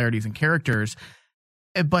similarities in characters.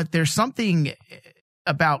 But there's something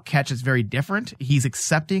about Ketch that's very different. He's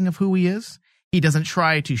accepting of who he is. He doesn't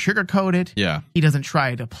try to sugarcoat it. Yeah. He doesn't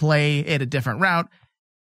try to play it a different route.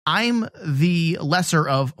 I'm the lesser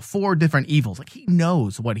of 4 different evils. Like, he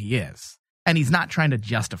knows what he is, and he's not trying to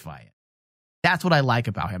justify it. That's what I like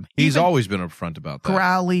about him. He's always been upfront about that.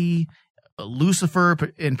 Crowley, Lucifer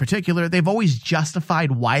in particular, they've always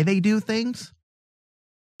justified why they do things.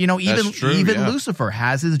 You know, even Lucifer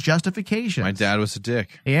has his justifications. My dad was a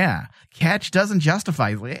dick. Yeah. Ketch doesn't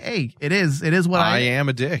justify. Like, hey, it is what I am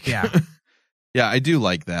a dick. Yeah. Yeah, I do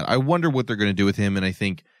like that. I wonder what they're going to do with him, and I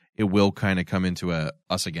think it will kind of come into a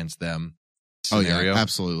us against them scenario. Oh, yeah,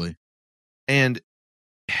 absolutely. And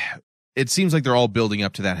it seems like they're all building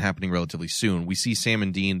up to that happening relatively soon. We see Sam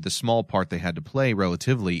and Dean, the small part they had to play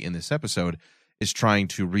relatively in this episode, is trying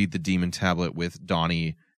to read the demon tablet with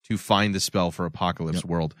Donnie to find the spell for Apocalypse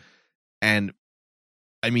World. And,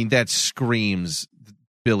 I mean, that screams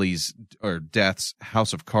Billy's or Death's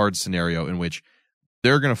House of Cards scenario in which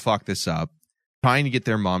they're going to fuck this up, trying to get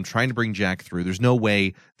their mom, trying to bring Jack through. There's no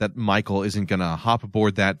way that Michael isn't going to hop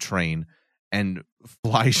aboard that train and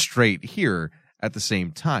fly straight here at the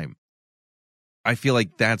same time. I feel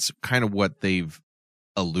like that's kind of what they've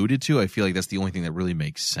alluded to. I feel like that's the only thing that really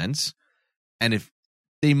makes sense. And if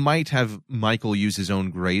they might have Michael use his own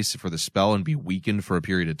grace for the spell and be weakened for a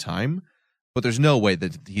period of time, but there's no way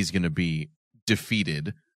that he's going to be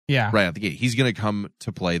defeated right out the gate. He's going to come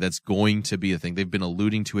to play. That's going to be a thing. They've been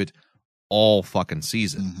alluding to it all fucking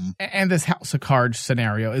season. Mm-hmm. And this House of Cards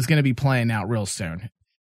scenario is going to be playing out real soon.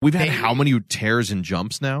 We've had how many tears and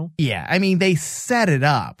jumps now? Yeah, I mean, they set it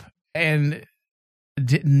up, and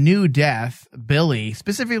New Death, Billy,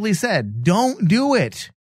 specifically said, don't do it.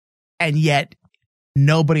 And yet,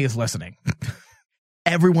 nobody is listening.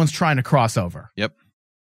 Everyone's trying to cross over. Yep.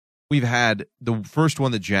 We've had the first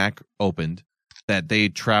one that Jack opened that they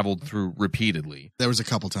traveled through repeatedly. There was a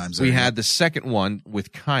couple times there. We had the second one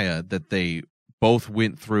with Kaya that they both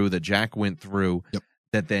went through, that Jack went through,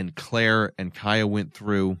 that then Claire and Kaya went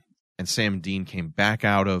through, and Sam and Dean came back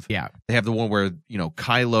out of. Yeah. They have the one where,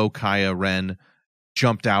 Kylo, Kaya, Ren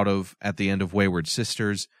jumped out of at the end of Wayward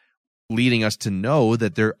Sisters, leading us to know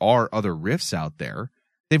that there are other rifts out there.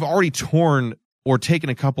 They've already torn or taken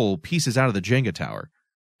a couple pieces out of the Jenga tower.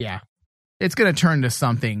 Yeah. It's going to turn to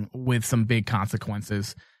something with some big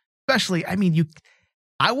consequences. Especially, I mean,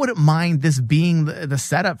 I wouldn't mind this being the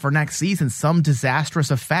setup for next season, some disastrous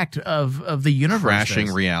effect of the universe.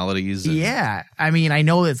 Crashing realities. Yeah. I mean, I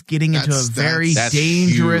know it's getting into a very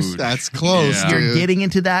dangerous. Huge. That's close. Yeah. You're getting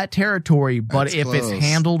into that territory, but if it's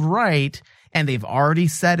handled right, and they've already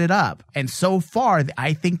set it up, and so far,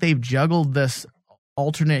 I think they've juggled this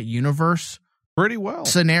alternate universe pretty well.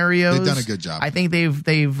 Scenarios. They've done a good job. I think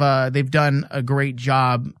they've done a great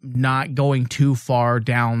job not going too far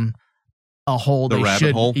down a hole. The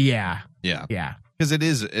rabbit hole. Yeah. Because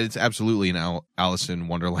it's absolutely an Alice in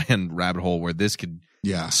Wonderland rabbit hole where this could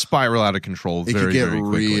spiral out of control. It very, could get very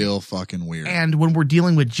quickly. Real fucking weird. And when we're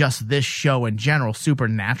dealing with just this show in general,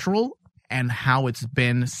 Supernatural, and how it's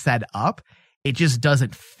been set up, it just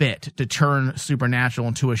doesn't fit to turn Supernatural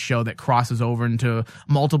into a show that crosses over into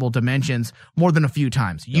multiple dimensions more than a few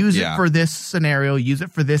times. Use it for this scenario, use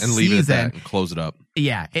it for this and leave season, it at that and close it up.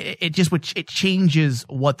 Yeah, it changes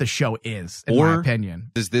what the show is, in my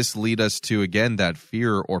opinion. Does this lead us to, again, that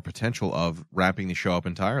fear or potential of wrapping the show up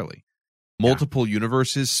entirely? Multiple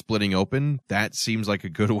universes splitting open, that seems like a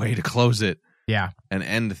good way to close it. Yeah. And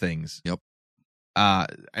end things. Yep. I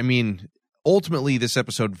mean, ultimately, this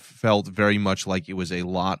episode felt very much like it was a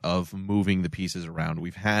lot of moving the pieces around.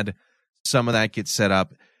 We've had some of that get set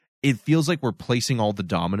up. It feels like we're placing all the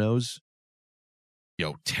dominoes,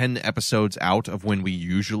 10 episodes out of when we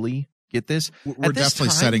usually get this. We're definitely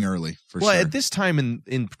setting early, for sure. Well, at this time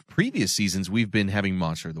in previous seasons, we've been having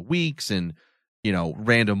Monster of the Weeks and,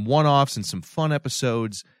 random one-offs and some fun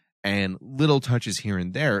episodes and little touches here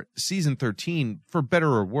and there. Season 13, for better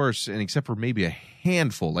or worse, and except for maybe a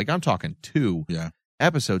handful, like I'm talking 2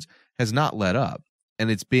 episodes, has not let up. And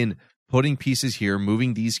it's been putting pieces here,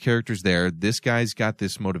 moving these characters there. This guy's got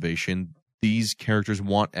this motivation. These characters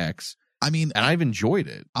want X. I mean, and I've enjoyed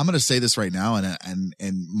it. I'm going to say this right now, and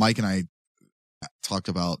Mike and I talked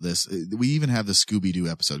about this. We even have the Scooby-Doo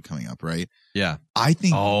episode coming up, right? Yeah. I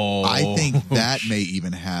think that may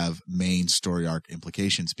even have main story arc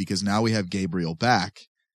implications, because now we have Gabriel back.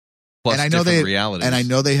 Plus and I know realities. And I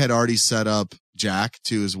know they had already set up Jack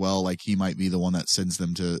too as well, like he might be the one that sends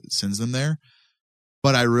them there.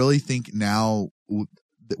 But I really think now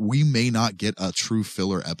that we may not get a true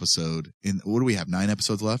filler episode what do we have, 9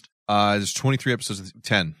 episodes left? There's 23 episodes,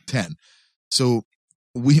 10. So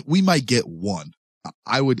we might get one.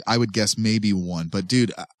 I would guess maybe 1, but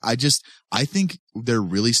dude, I think they're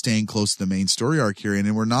really staying close to the main story arc here,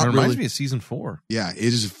 and we're not. It reminds really, me of season 4. Yeah, it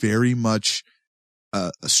is very much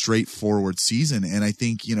a straightforward season, and I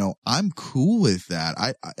think I'm cool with that.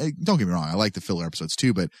 I don't get me wrong, I like the filler episodes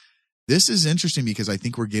too, but this is interesting because I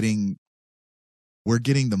think we're getting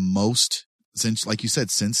the most, since, like you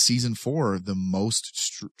said, since season 4, the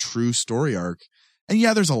most true story arc. And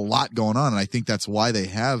yeah, there's a lot going on, and I think that's why they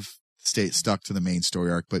have stayed stuck to the main story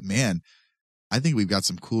arc. But man, I think we've got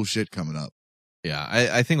some cool shit coming up. Yeah,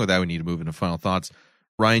 I think with that we need to move into final thoughts.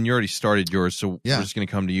 Ryan, you already started yours, so we're just going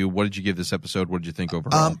to come to you. What did you give this episode? What did you think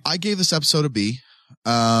overall? I gave this episode a B.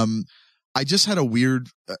 I just had a weird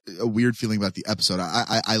feeling about the episode.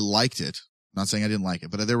 I liked it. I'm not saying I didn't like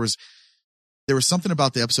it, but there was something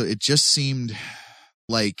about the episode. It just seemed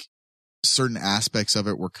like certain aspects of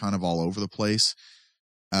it were kind of all over the place.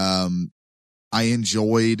 I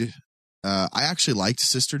enjoyed, I actually liked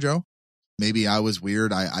Sister Joe. Maybe I was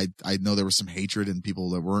weird. I know there was some hatred and people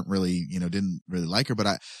that weren't really, didn't really like her, but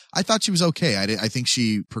I thought she was okay. I think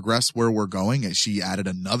she progressed where we're going, and she added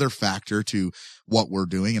another factor to what we're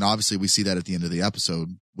doing. And obviously we see that at the end of the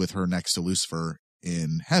episode with her next to Lucifer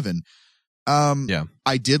in heaven.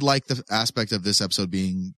 I did like the aspect of this episode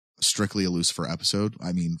being strictly a Lucifer episode.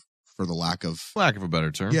 I mean, for the lack of a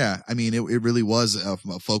better term. Yeah. I mean, it really was a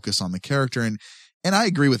focus on the character. And I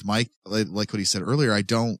agree with Mike, like what he said earlier. I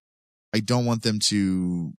don't want them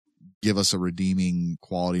to give us a redeeming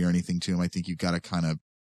quality or anything to him. I think you've got to kind of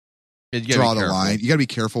draw the line. You got to be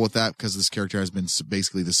careful with that because this character has been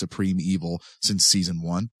basically the supreme evil since season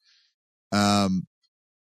 1.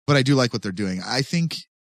 But I do like what they're doing. I think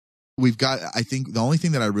the only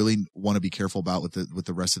thing that I really want to be careful about with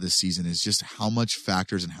the rest of this season is just how much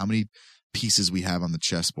factors and how many pieces we have on the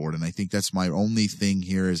chessboard. And I think that's my only thing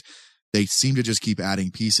here is they seem to just keep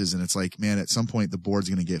adding pieces, and it's like, man, at some point the board's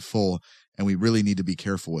going to get full, and we really need to be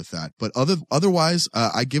careful with that. But otherwise,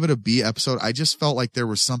 I give it a B episode. I just felt like there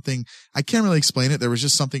was something, I can't really explain it. There was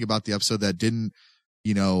just something about the episode that didn't,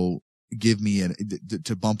 give me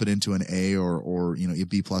to bump it into an A or a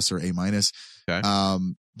B plus or A minus. Okay.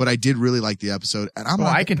 But I did really like the episode, and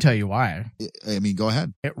I can tell you why. I mean, go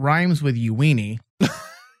ahead. It rhymes with you weenie.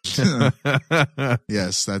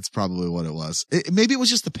 Yes, that's probably what it was. Maybe it was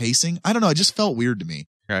just the pacing. I don't know. It just felt weird to me.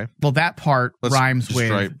 Okay. Well, that part rhymes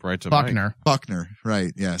with Buckner. Buckner,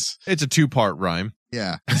 right? Yes. It's a 2-part rhyme.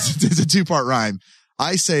 Yeah, it's a 2-part rhyme.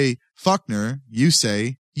 I say Fuckner. You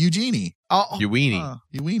say Eugenie. Oh, you weenie.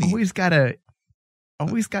 You weenie. Always gotta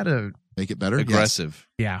make it better. Aggressive.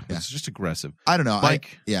 Yes. Yeah. It's just aggressive. I don't know.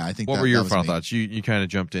 Mike, I think. What were your final thoughts? You kind of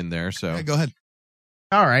jumped in there, so go ahead.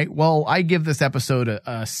 All right. Well, I give this episode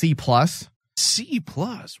a C+. C+.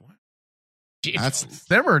 What? That's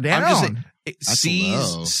simmer down. I'm just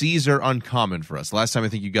saying, C's are uncommon for us. Last time I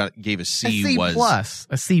think you gave a C was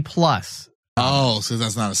a C+. Oh, so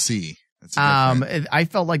that's not a C. I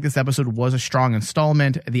felt like this episode was a strong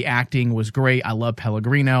installment. The acting was great. I love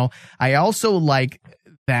Pellegrino. I also like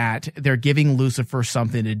that they're giving Lucifer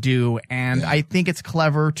something to do, and I think it's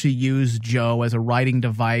clever to use Joe as a writing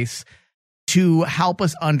device to help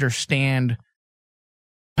us understand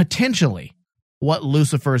potentially what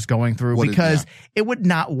Lucifer is going through, because it would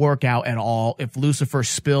not work out at all if Lucifer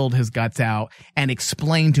spilled his guts out and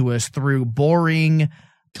explained to us through boring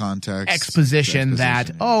context exposition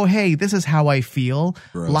that, oh, hey, this is how I feel.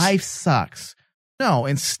 Gross. Life sucks. No,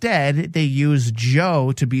 instead, they use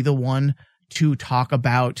Joe to be the one to talk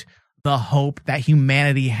about the hope that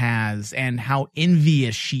humanity has and how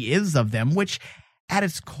envious she is of them, which at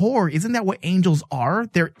its core, isn't that what angels are?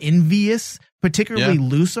 They're envious, particularly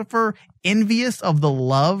Lucifer, envious of the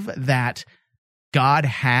love that God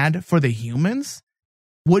had for the humans.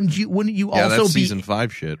 Wouldn't you also that's be season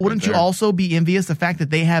 5 shit? Wouldn't you also be envious the fact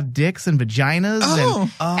that they have dicks and vaginas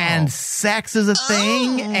and sex is a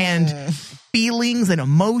thing and feelings and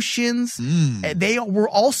emotions? They were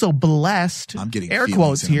also blessed. I'm getting air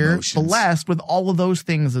quotes here, blessed with all of those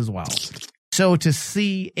things as well. So to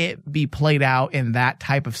see it be played out in that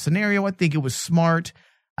type of scenario, I think it was smart.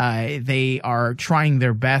 They are trying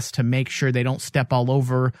their best to make sure they don't step all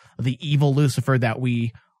over the evil Lucifer that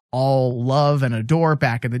we all love and adore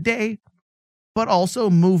back in the day. But also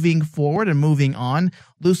moving forward and moving on,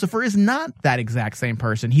 Lucifer is not that exact same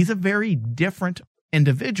person. He's a very different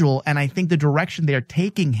individual, and I think the direction they're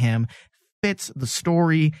taking him fits the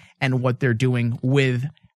story and what they're doing with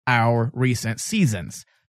our recent seasons.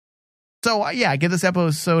 So, I give this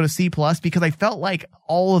episode a C+, because I felt like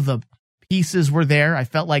all of the pieces were there. I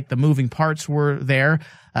felt like the moving parts were there.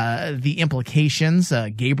 The implications,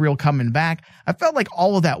 Gabriel coming back. I felt like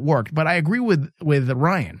all of that worked, but I agree with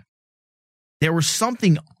Ryan. there was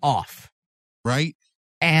something off. Right.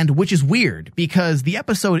 And which is weird because the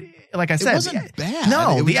episode, like I said, it wasn't bad.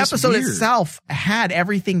 No, the episode itself had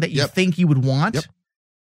everything that you think you would want. Yep.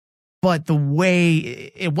 But the way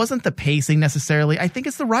it wasn't the pacing necessarily. I think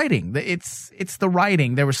it's the writing. It's the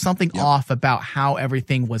writing. There was something off about how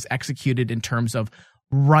everything was executed in terms of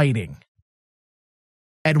writing.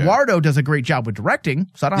 Eduardo does a great job with directing,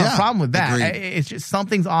 so I don't have a problem with that. Agreed. It's just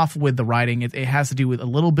something's off with the writing. It has to do with a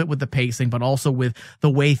little bit with the pacing, but also with the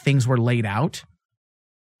way things were laid out.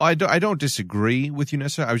 I don't disagree with you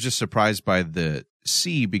necessarily. I was just surprised by the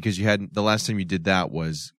C because you had the last time you did that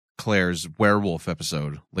was Claire's werewolf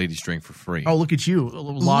episode, Ladies Drink for Free. Oh, look at you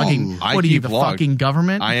logging. I What are you, keep the log. fucking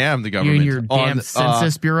government? I am the government. You and your damn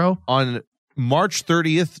Census Bureau? On March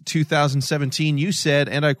 30th, 2017, you said,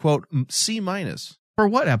 and I quote, C-. For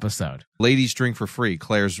what episode? Ladies Drink for Free.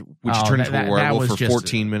 Claire's, which turned into a werewolf for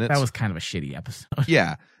 14 minutes. That was kind of a shitty episode.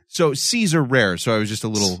 Yeah. So C's are rare, so I was just a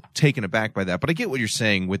little taken aback by that. But I get what you're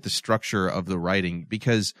saying with the structure of the writing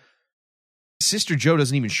because Sister Joe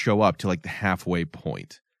doesn't even show up to like the halfway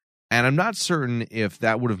point. And I'm not certain if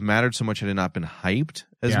that would have mattered so much had it not been hyped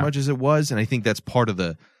as much as it was. And I think that's part of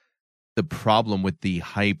the problem with the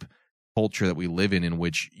hype culture that we live in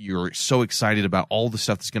which you're so excited about all the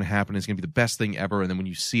stuff that's going to happen. It's going to be the best thing ever. And then when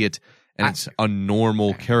you see it and it's a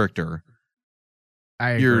normal character,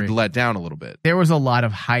 you're let down a little bit. There was a lot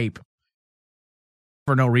of hype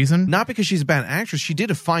for no reason. Not because she's a bad actress. She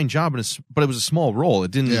did a fine job, but it was a small role.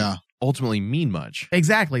 It didn't ultimately mean much.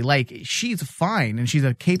 Exactly. Like, she's fine and she's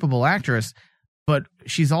a capable actress, but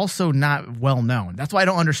she's also not well known. That's why I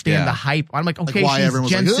don't understand the hype. I'm like, okay, she's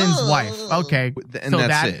Jensen's wife. Okay. And so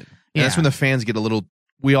that's it. And that's when the fans get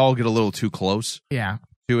we all get a little too close to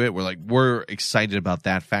it. We're excited about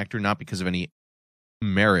that factor, not because of any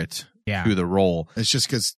merit to the role. It's just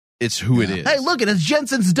because it's who it is. Hey, look, it's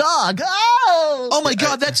Jensen's dog. Oh my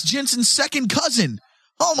God, that's Jensen's second cousin.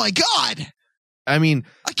 Oh my God. I mean,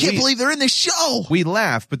 I can't believe they're in this show. We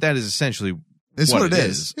laugh, but that is essentially what it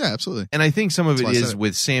is. Yeah, absolutely. And I think some of it is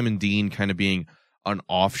with Sam and Dean kind of being an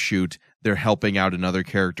offshoot. They're helping out another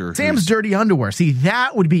character. Sam's dirty underwear. See,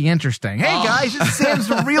 that would be interesting. Hey, guys, it's Sam's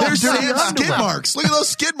real dirty underwear. Skid marks. Look at those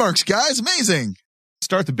skid marks, guys. Amazing.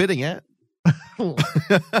 Start the bidding at.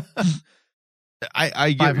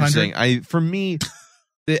 I get what you're saying. For me,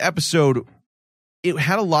 the episode, it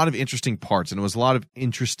had a lot of interesting parts, and it was a lot of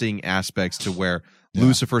interesting aspects to where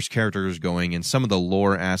Lucifer's character is going and some of the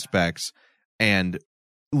lore aspects and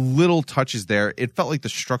little touches there. It felt like the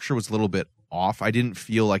structure was a little bit off. I didn't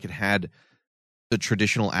feel like it had the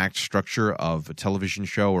traditional act structure of a television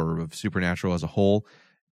show or of Supernatural as a whole.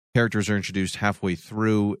 Characters are introduced halfway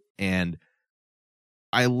through, and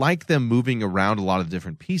I like them moving around a lot of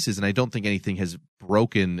different pieces, and I don't think anything has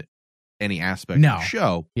broken any aspect of the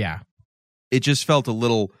show. Yeah. It just felt a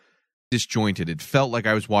little disjointed. It felt like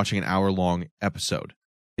I was watching an hour-long episode.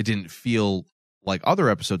 It didn't feel like other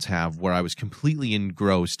episodes have, where I was completely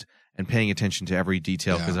engrossed and paying attention to every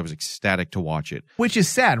detail because I was ecstatic to watch it. Which is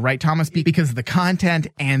sad, right, Thomas? Because the content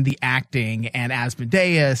and the acting and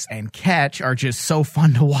Asmodeus and Ketch are just so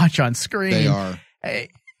fun to watch on screen. They are.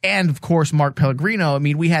 And, of course, Mark Pellegrino. I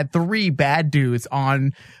mean, we had 3 bad dudes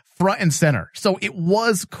on front and center. So it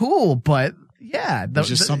was cool, but yeah. There's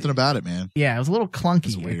just something about it, man. Yeah, it was a little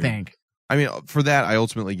clunky, I think. I mean, for that, I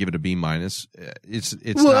ultimately give it a B-. It's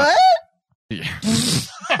what? Not... Yeah. Jesus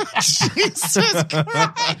Christ.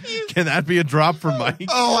 Can that be a drop for Mike?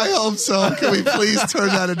 Oh, I hope so. Can we please turn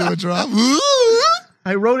that into a drop?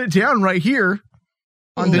 I wrote it down right here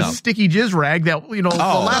on this sticky jizz rag that, the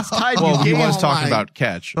last time you gave. He was talking about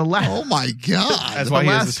Catch. Oh my God. That's the why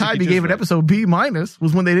last time you gave an episode B-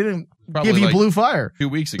 was when they didn't give you Blue Fire. 2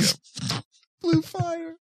 weeks ago. Blue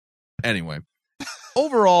Fire. Anyway,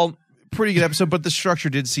 overall, pretty good episode, but the structure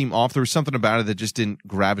did seem off. There was something about it that just didn't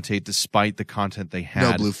gravitate despite the content they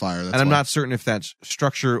had. No Blue Fire. And I'm not certain if that's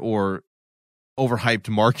structure or overhyped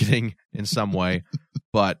marketing in some way,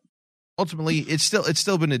 but ultimately it's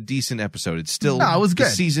still been a decent episode. It's still it was good.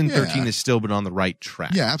 Season 13 has still been on the right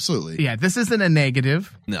track. Yeah, absolutely. Yeah, this isn't a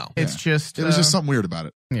negative. No. It's just it was just something weird about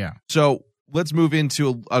it. Yeah. So let's move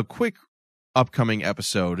into a quick upcoming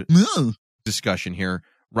episode discussion here.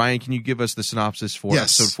 Ryan, can you give us the synopsis for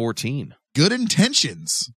episode 14? Good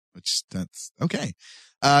intentions, which that's okay.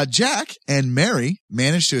 Jack and Mary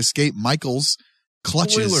manage to escape Michael's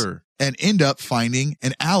clutches and end up finding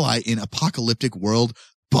an ally in apocalyptic world,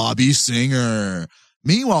 Bobby Singer.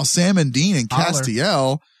 Meanwhile, Sam and Dean and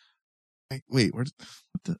Castiel. Wait, what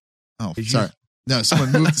the? Oh, sorry. No,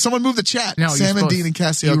 someone moved the chat. No, Sam and Dean and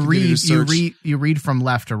Cassio continue to search. You read from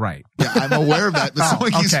left to right. Yeah, I'm aware of that, but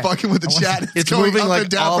someone keeps fucking with the chat. It's going moving up like and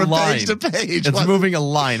down a from line. page to page. It's moving a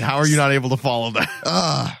line. How are you not able to follow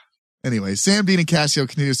that? Anyway, Sam, Dean, and Cassio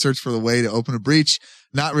continue to search for the way to open a breach,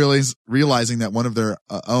 not realizing that one of their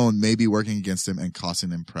own may be working against him and costing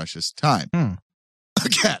them precious time. A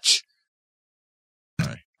catch.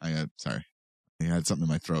 Sorry. I had something in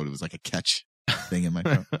my throat. It was like a catch thing in my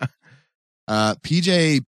throat.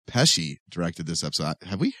 PJ Pesci directed this episode.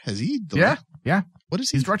 Has he? Yeah. What is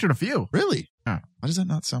he? He's directed a few. Really? Why does that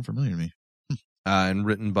not sound familiar to me? And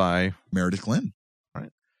written by Meredith Glynn. Right.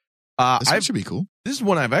 This should be cool. This is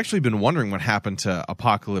one I've actually been wondering what happened to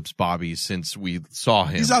Apocalypse Bobby since we saw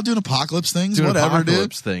him. He's out doing apocalypse things.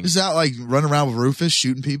 He's out like running around with Rufus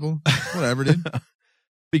shooting people. Whatever, dude.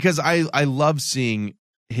 Because I love seeing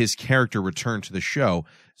his character return to the show.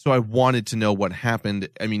 So I wanted to know what happened.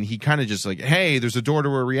 I mean, he kind of just like, hey, there's a door to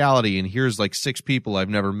a reality, and here's like 6 people I've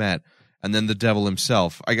never met. And then the devil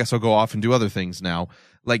himself. I guess I'll go off and do other things now.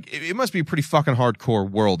 Like, it must be a pretty fucking hardcore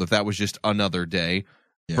world if that was just another day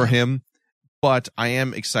for him. But I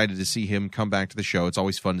am excited to see him come back to the show. It's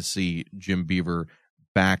always fun to see Jim Beaver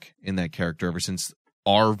back in that character ever since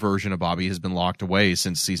our version of Bobby has been locked away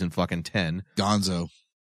since season fucking 10. Gonzo.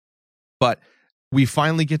 But we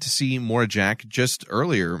finally get to see more of Jack. Just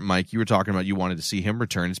earlier, Mike, you were talking about you wanted to see him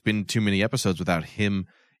return. It's been too many episodes without him.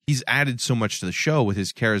 He's added so much to the show with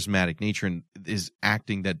his charismatic nature and his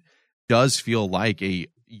acting that does feel like a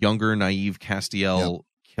younger, naive Castiel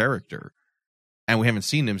character. And we haven't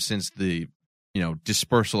seen him since the,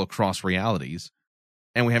 dispersal across realities.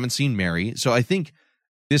 And we haven't seen Mary. So I think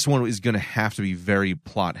this one is going to have to be very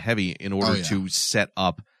plot heavy in order to set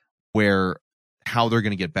up how they're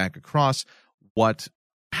going to get back across,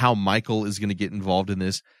 how Michael is going to get involved in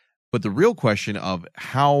this. But the real question of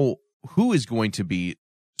who is going to be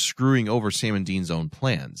screwing over Sam and Dean's own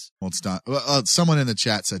plans. Well, it's not. Someone in the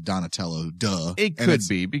chat said Donatello. Duh. It could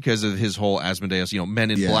be because of his whole Asmodeus, Men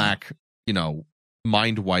in Black,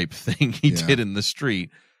 mind wipe thing he did in the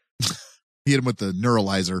street. He hit him with the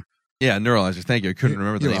neuralizer. Yeah, neuralizer. Thank you. I couldn't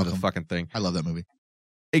remember the name of the fucking thing. I love that movie.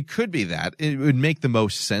 It could be that. It would make the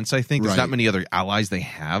most sense, I think. There's not many other allies they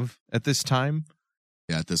have at this time.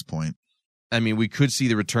 Yeah, at this point. I mean, we could see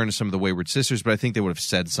the return of some of the Wayward Sisters, but I think they would have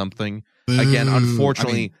said something. Again,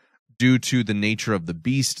 unfortunately, due to the nature of the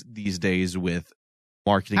beast these days with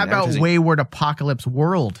marketing. How about Wayward Apocalypse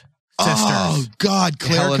World Sisters? Oh God,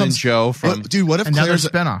 Claire Helen and Joe from dude. What if Claire's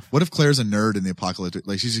spinoff? What if Claire's a nerd in the apocalypse?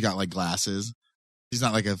 Like she's got like glasses. She's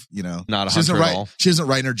not like not a she hunter at all. She doesn't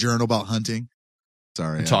write in her journal about hunting.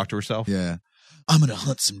 Sorry, and talk to herself. Yeah. I'm going to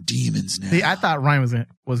hunt some demons now. See, I thought Ryan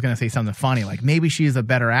was going to say something funny, like maybe she's a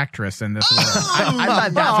better actress in this world. I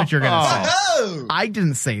thought that's what you're going to say. I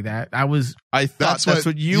didn't say that. I thought that's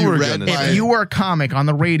what you were going to say. If you were a comic on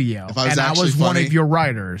the radio and I was one of your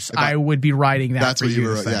writers, I would be writing that that's for what you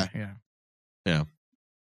were, to say. Yeah.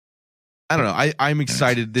 I don't know. I'm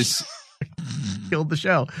excited. This killed the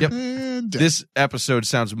show. Yep. This episode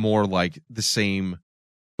sounds more like the same,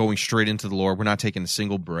 going straight into the lore. We're not taking a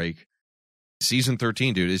single break. Season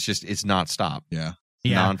 13, dude, it's not stop. Yeah.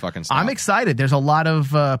 Non-fucking stop. I'm excited. There's a lot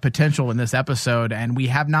of potential in this episode, and we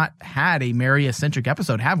have not had a Mary-centric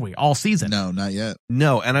episode, have we, all season? No, not yet.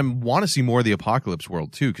 No, and I want to see more of the apocalypse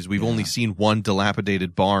world, too, because we've only seen one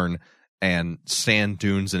dilapidated barn and sand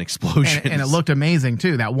dunes and explosions. And it looked amazing,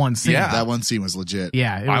 too, that one scene. Yeah. That one scene was legit.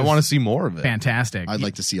 Yeah. I want to see more of it. Fantastic. I'd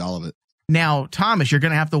like to see all of it. Now, Thomas, you're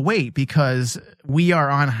going to have to wait because we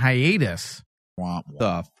are on hiatus.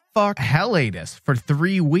 The fuck? Hiatus for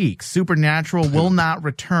 3 weeks. Supernatural will not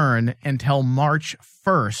return until March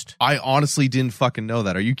 1st. I honestly didn't fucking know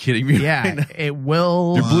that. Are you kidding me? Yeah, right it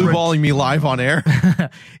will. You're blue-balling me live on air?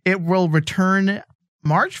 It will return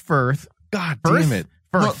March 1st. God damn it.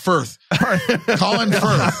 Firth. Colin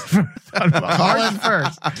Firth.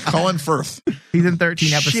 Colin Firth. Season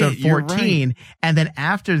 13, episode 14. Right. And then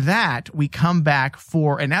after that, we come back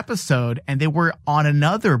for an episode, and then we're on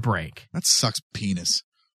another break. That sucks penis.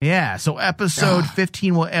 Yeah, so episode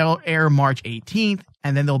 15 will air March 18th,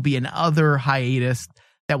 and then there'll be another hiatus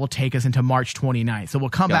that will take us into March 29th. So we'll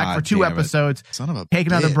come back for 2 episodes, Son of a take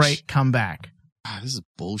another bitch. break, come back. God, this is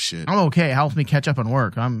bullshit. I'm okay. It helps me catch up on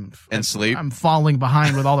work. And sleep. I'm falling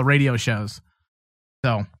behind with all the radio shows.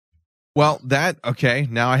 So, well, okay.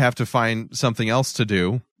 Now I have to find something else to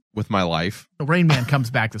do with my life. The Rain Man comes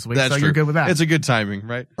back this week, That's so true. you're good with that. It's a good timing,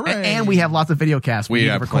 right? And we have lots of video casts. We need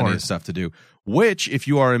have to record. plenty of stuff to do. Which, if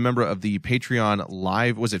you are a member of the Patreon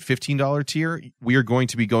Live, was it $15 tier? We are going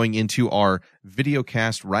to be going into our video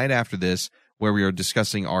cast right after this, where we are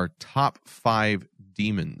discussing our top 5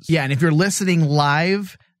 demons. Yeah, and if you're listening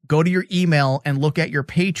live, go to your email and look at your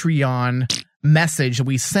Patreon message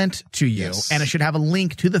we sent to you. Yes. And it should have a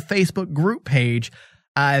link to the Facebook group page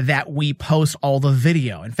that we post all the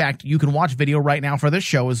video. In fact, you can watch video right now for this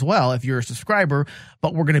show as well if you're a subscriber,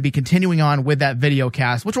 but we're going to be continuing on with that video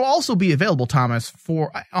cast, which will also be available, Thomas,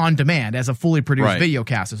 for on demand as a fully produced video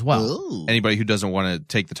cast as well. Ooh. Anybody who doesn't want to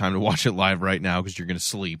take the time to watch it live right now because you're going to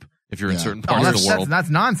sleep if you're in certain parts of the world. That's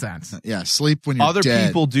nonsense. Yeah, sleep when you're Other dead.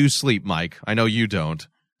 people do sleep, Mike. I know you don't.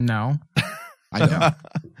 No. I don't.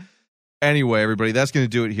 Anyway, everybody, that's going to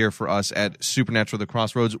do it here for us at Supernatural The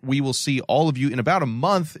Crossroads. We will see all of you in about a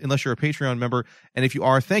month, unless you're a Patreon member. And if you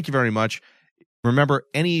are, thank you very much. Remember,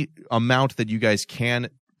 any amount that you guys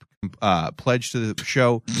can pledge to the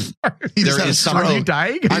show, there is some. Are you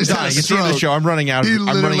dying? I'm dying. It's the end of the show. I'm running out.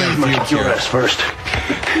 I'm running out of fumes Your ass first.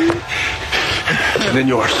 And then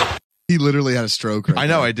yours. He literally had a stroke. Right I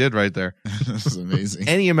know, there. I did right there. This is amazing.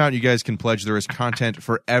 Any amount you guys can pledge, there is content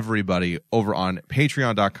for everybody over on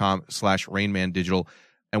patreon.com/RainmanDigital.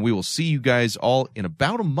 And we will see you guys all in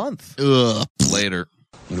about a month. Ugh. Later.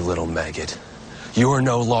 You little maggot. You are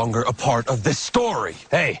no longer a part of this story.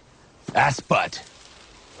 Hey, ass butt.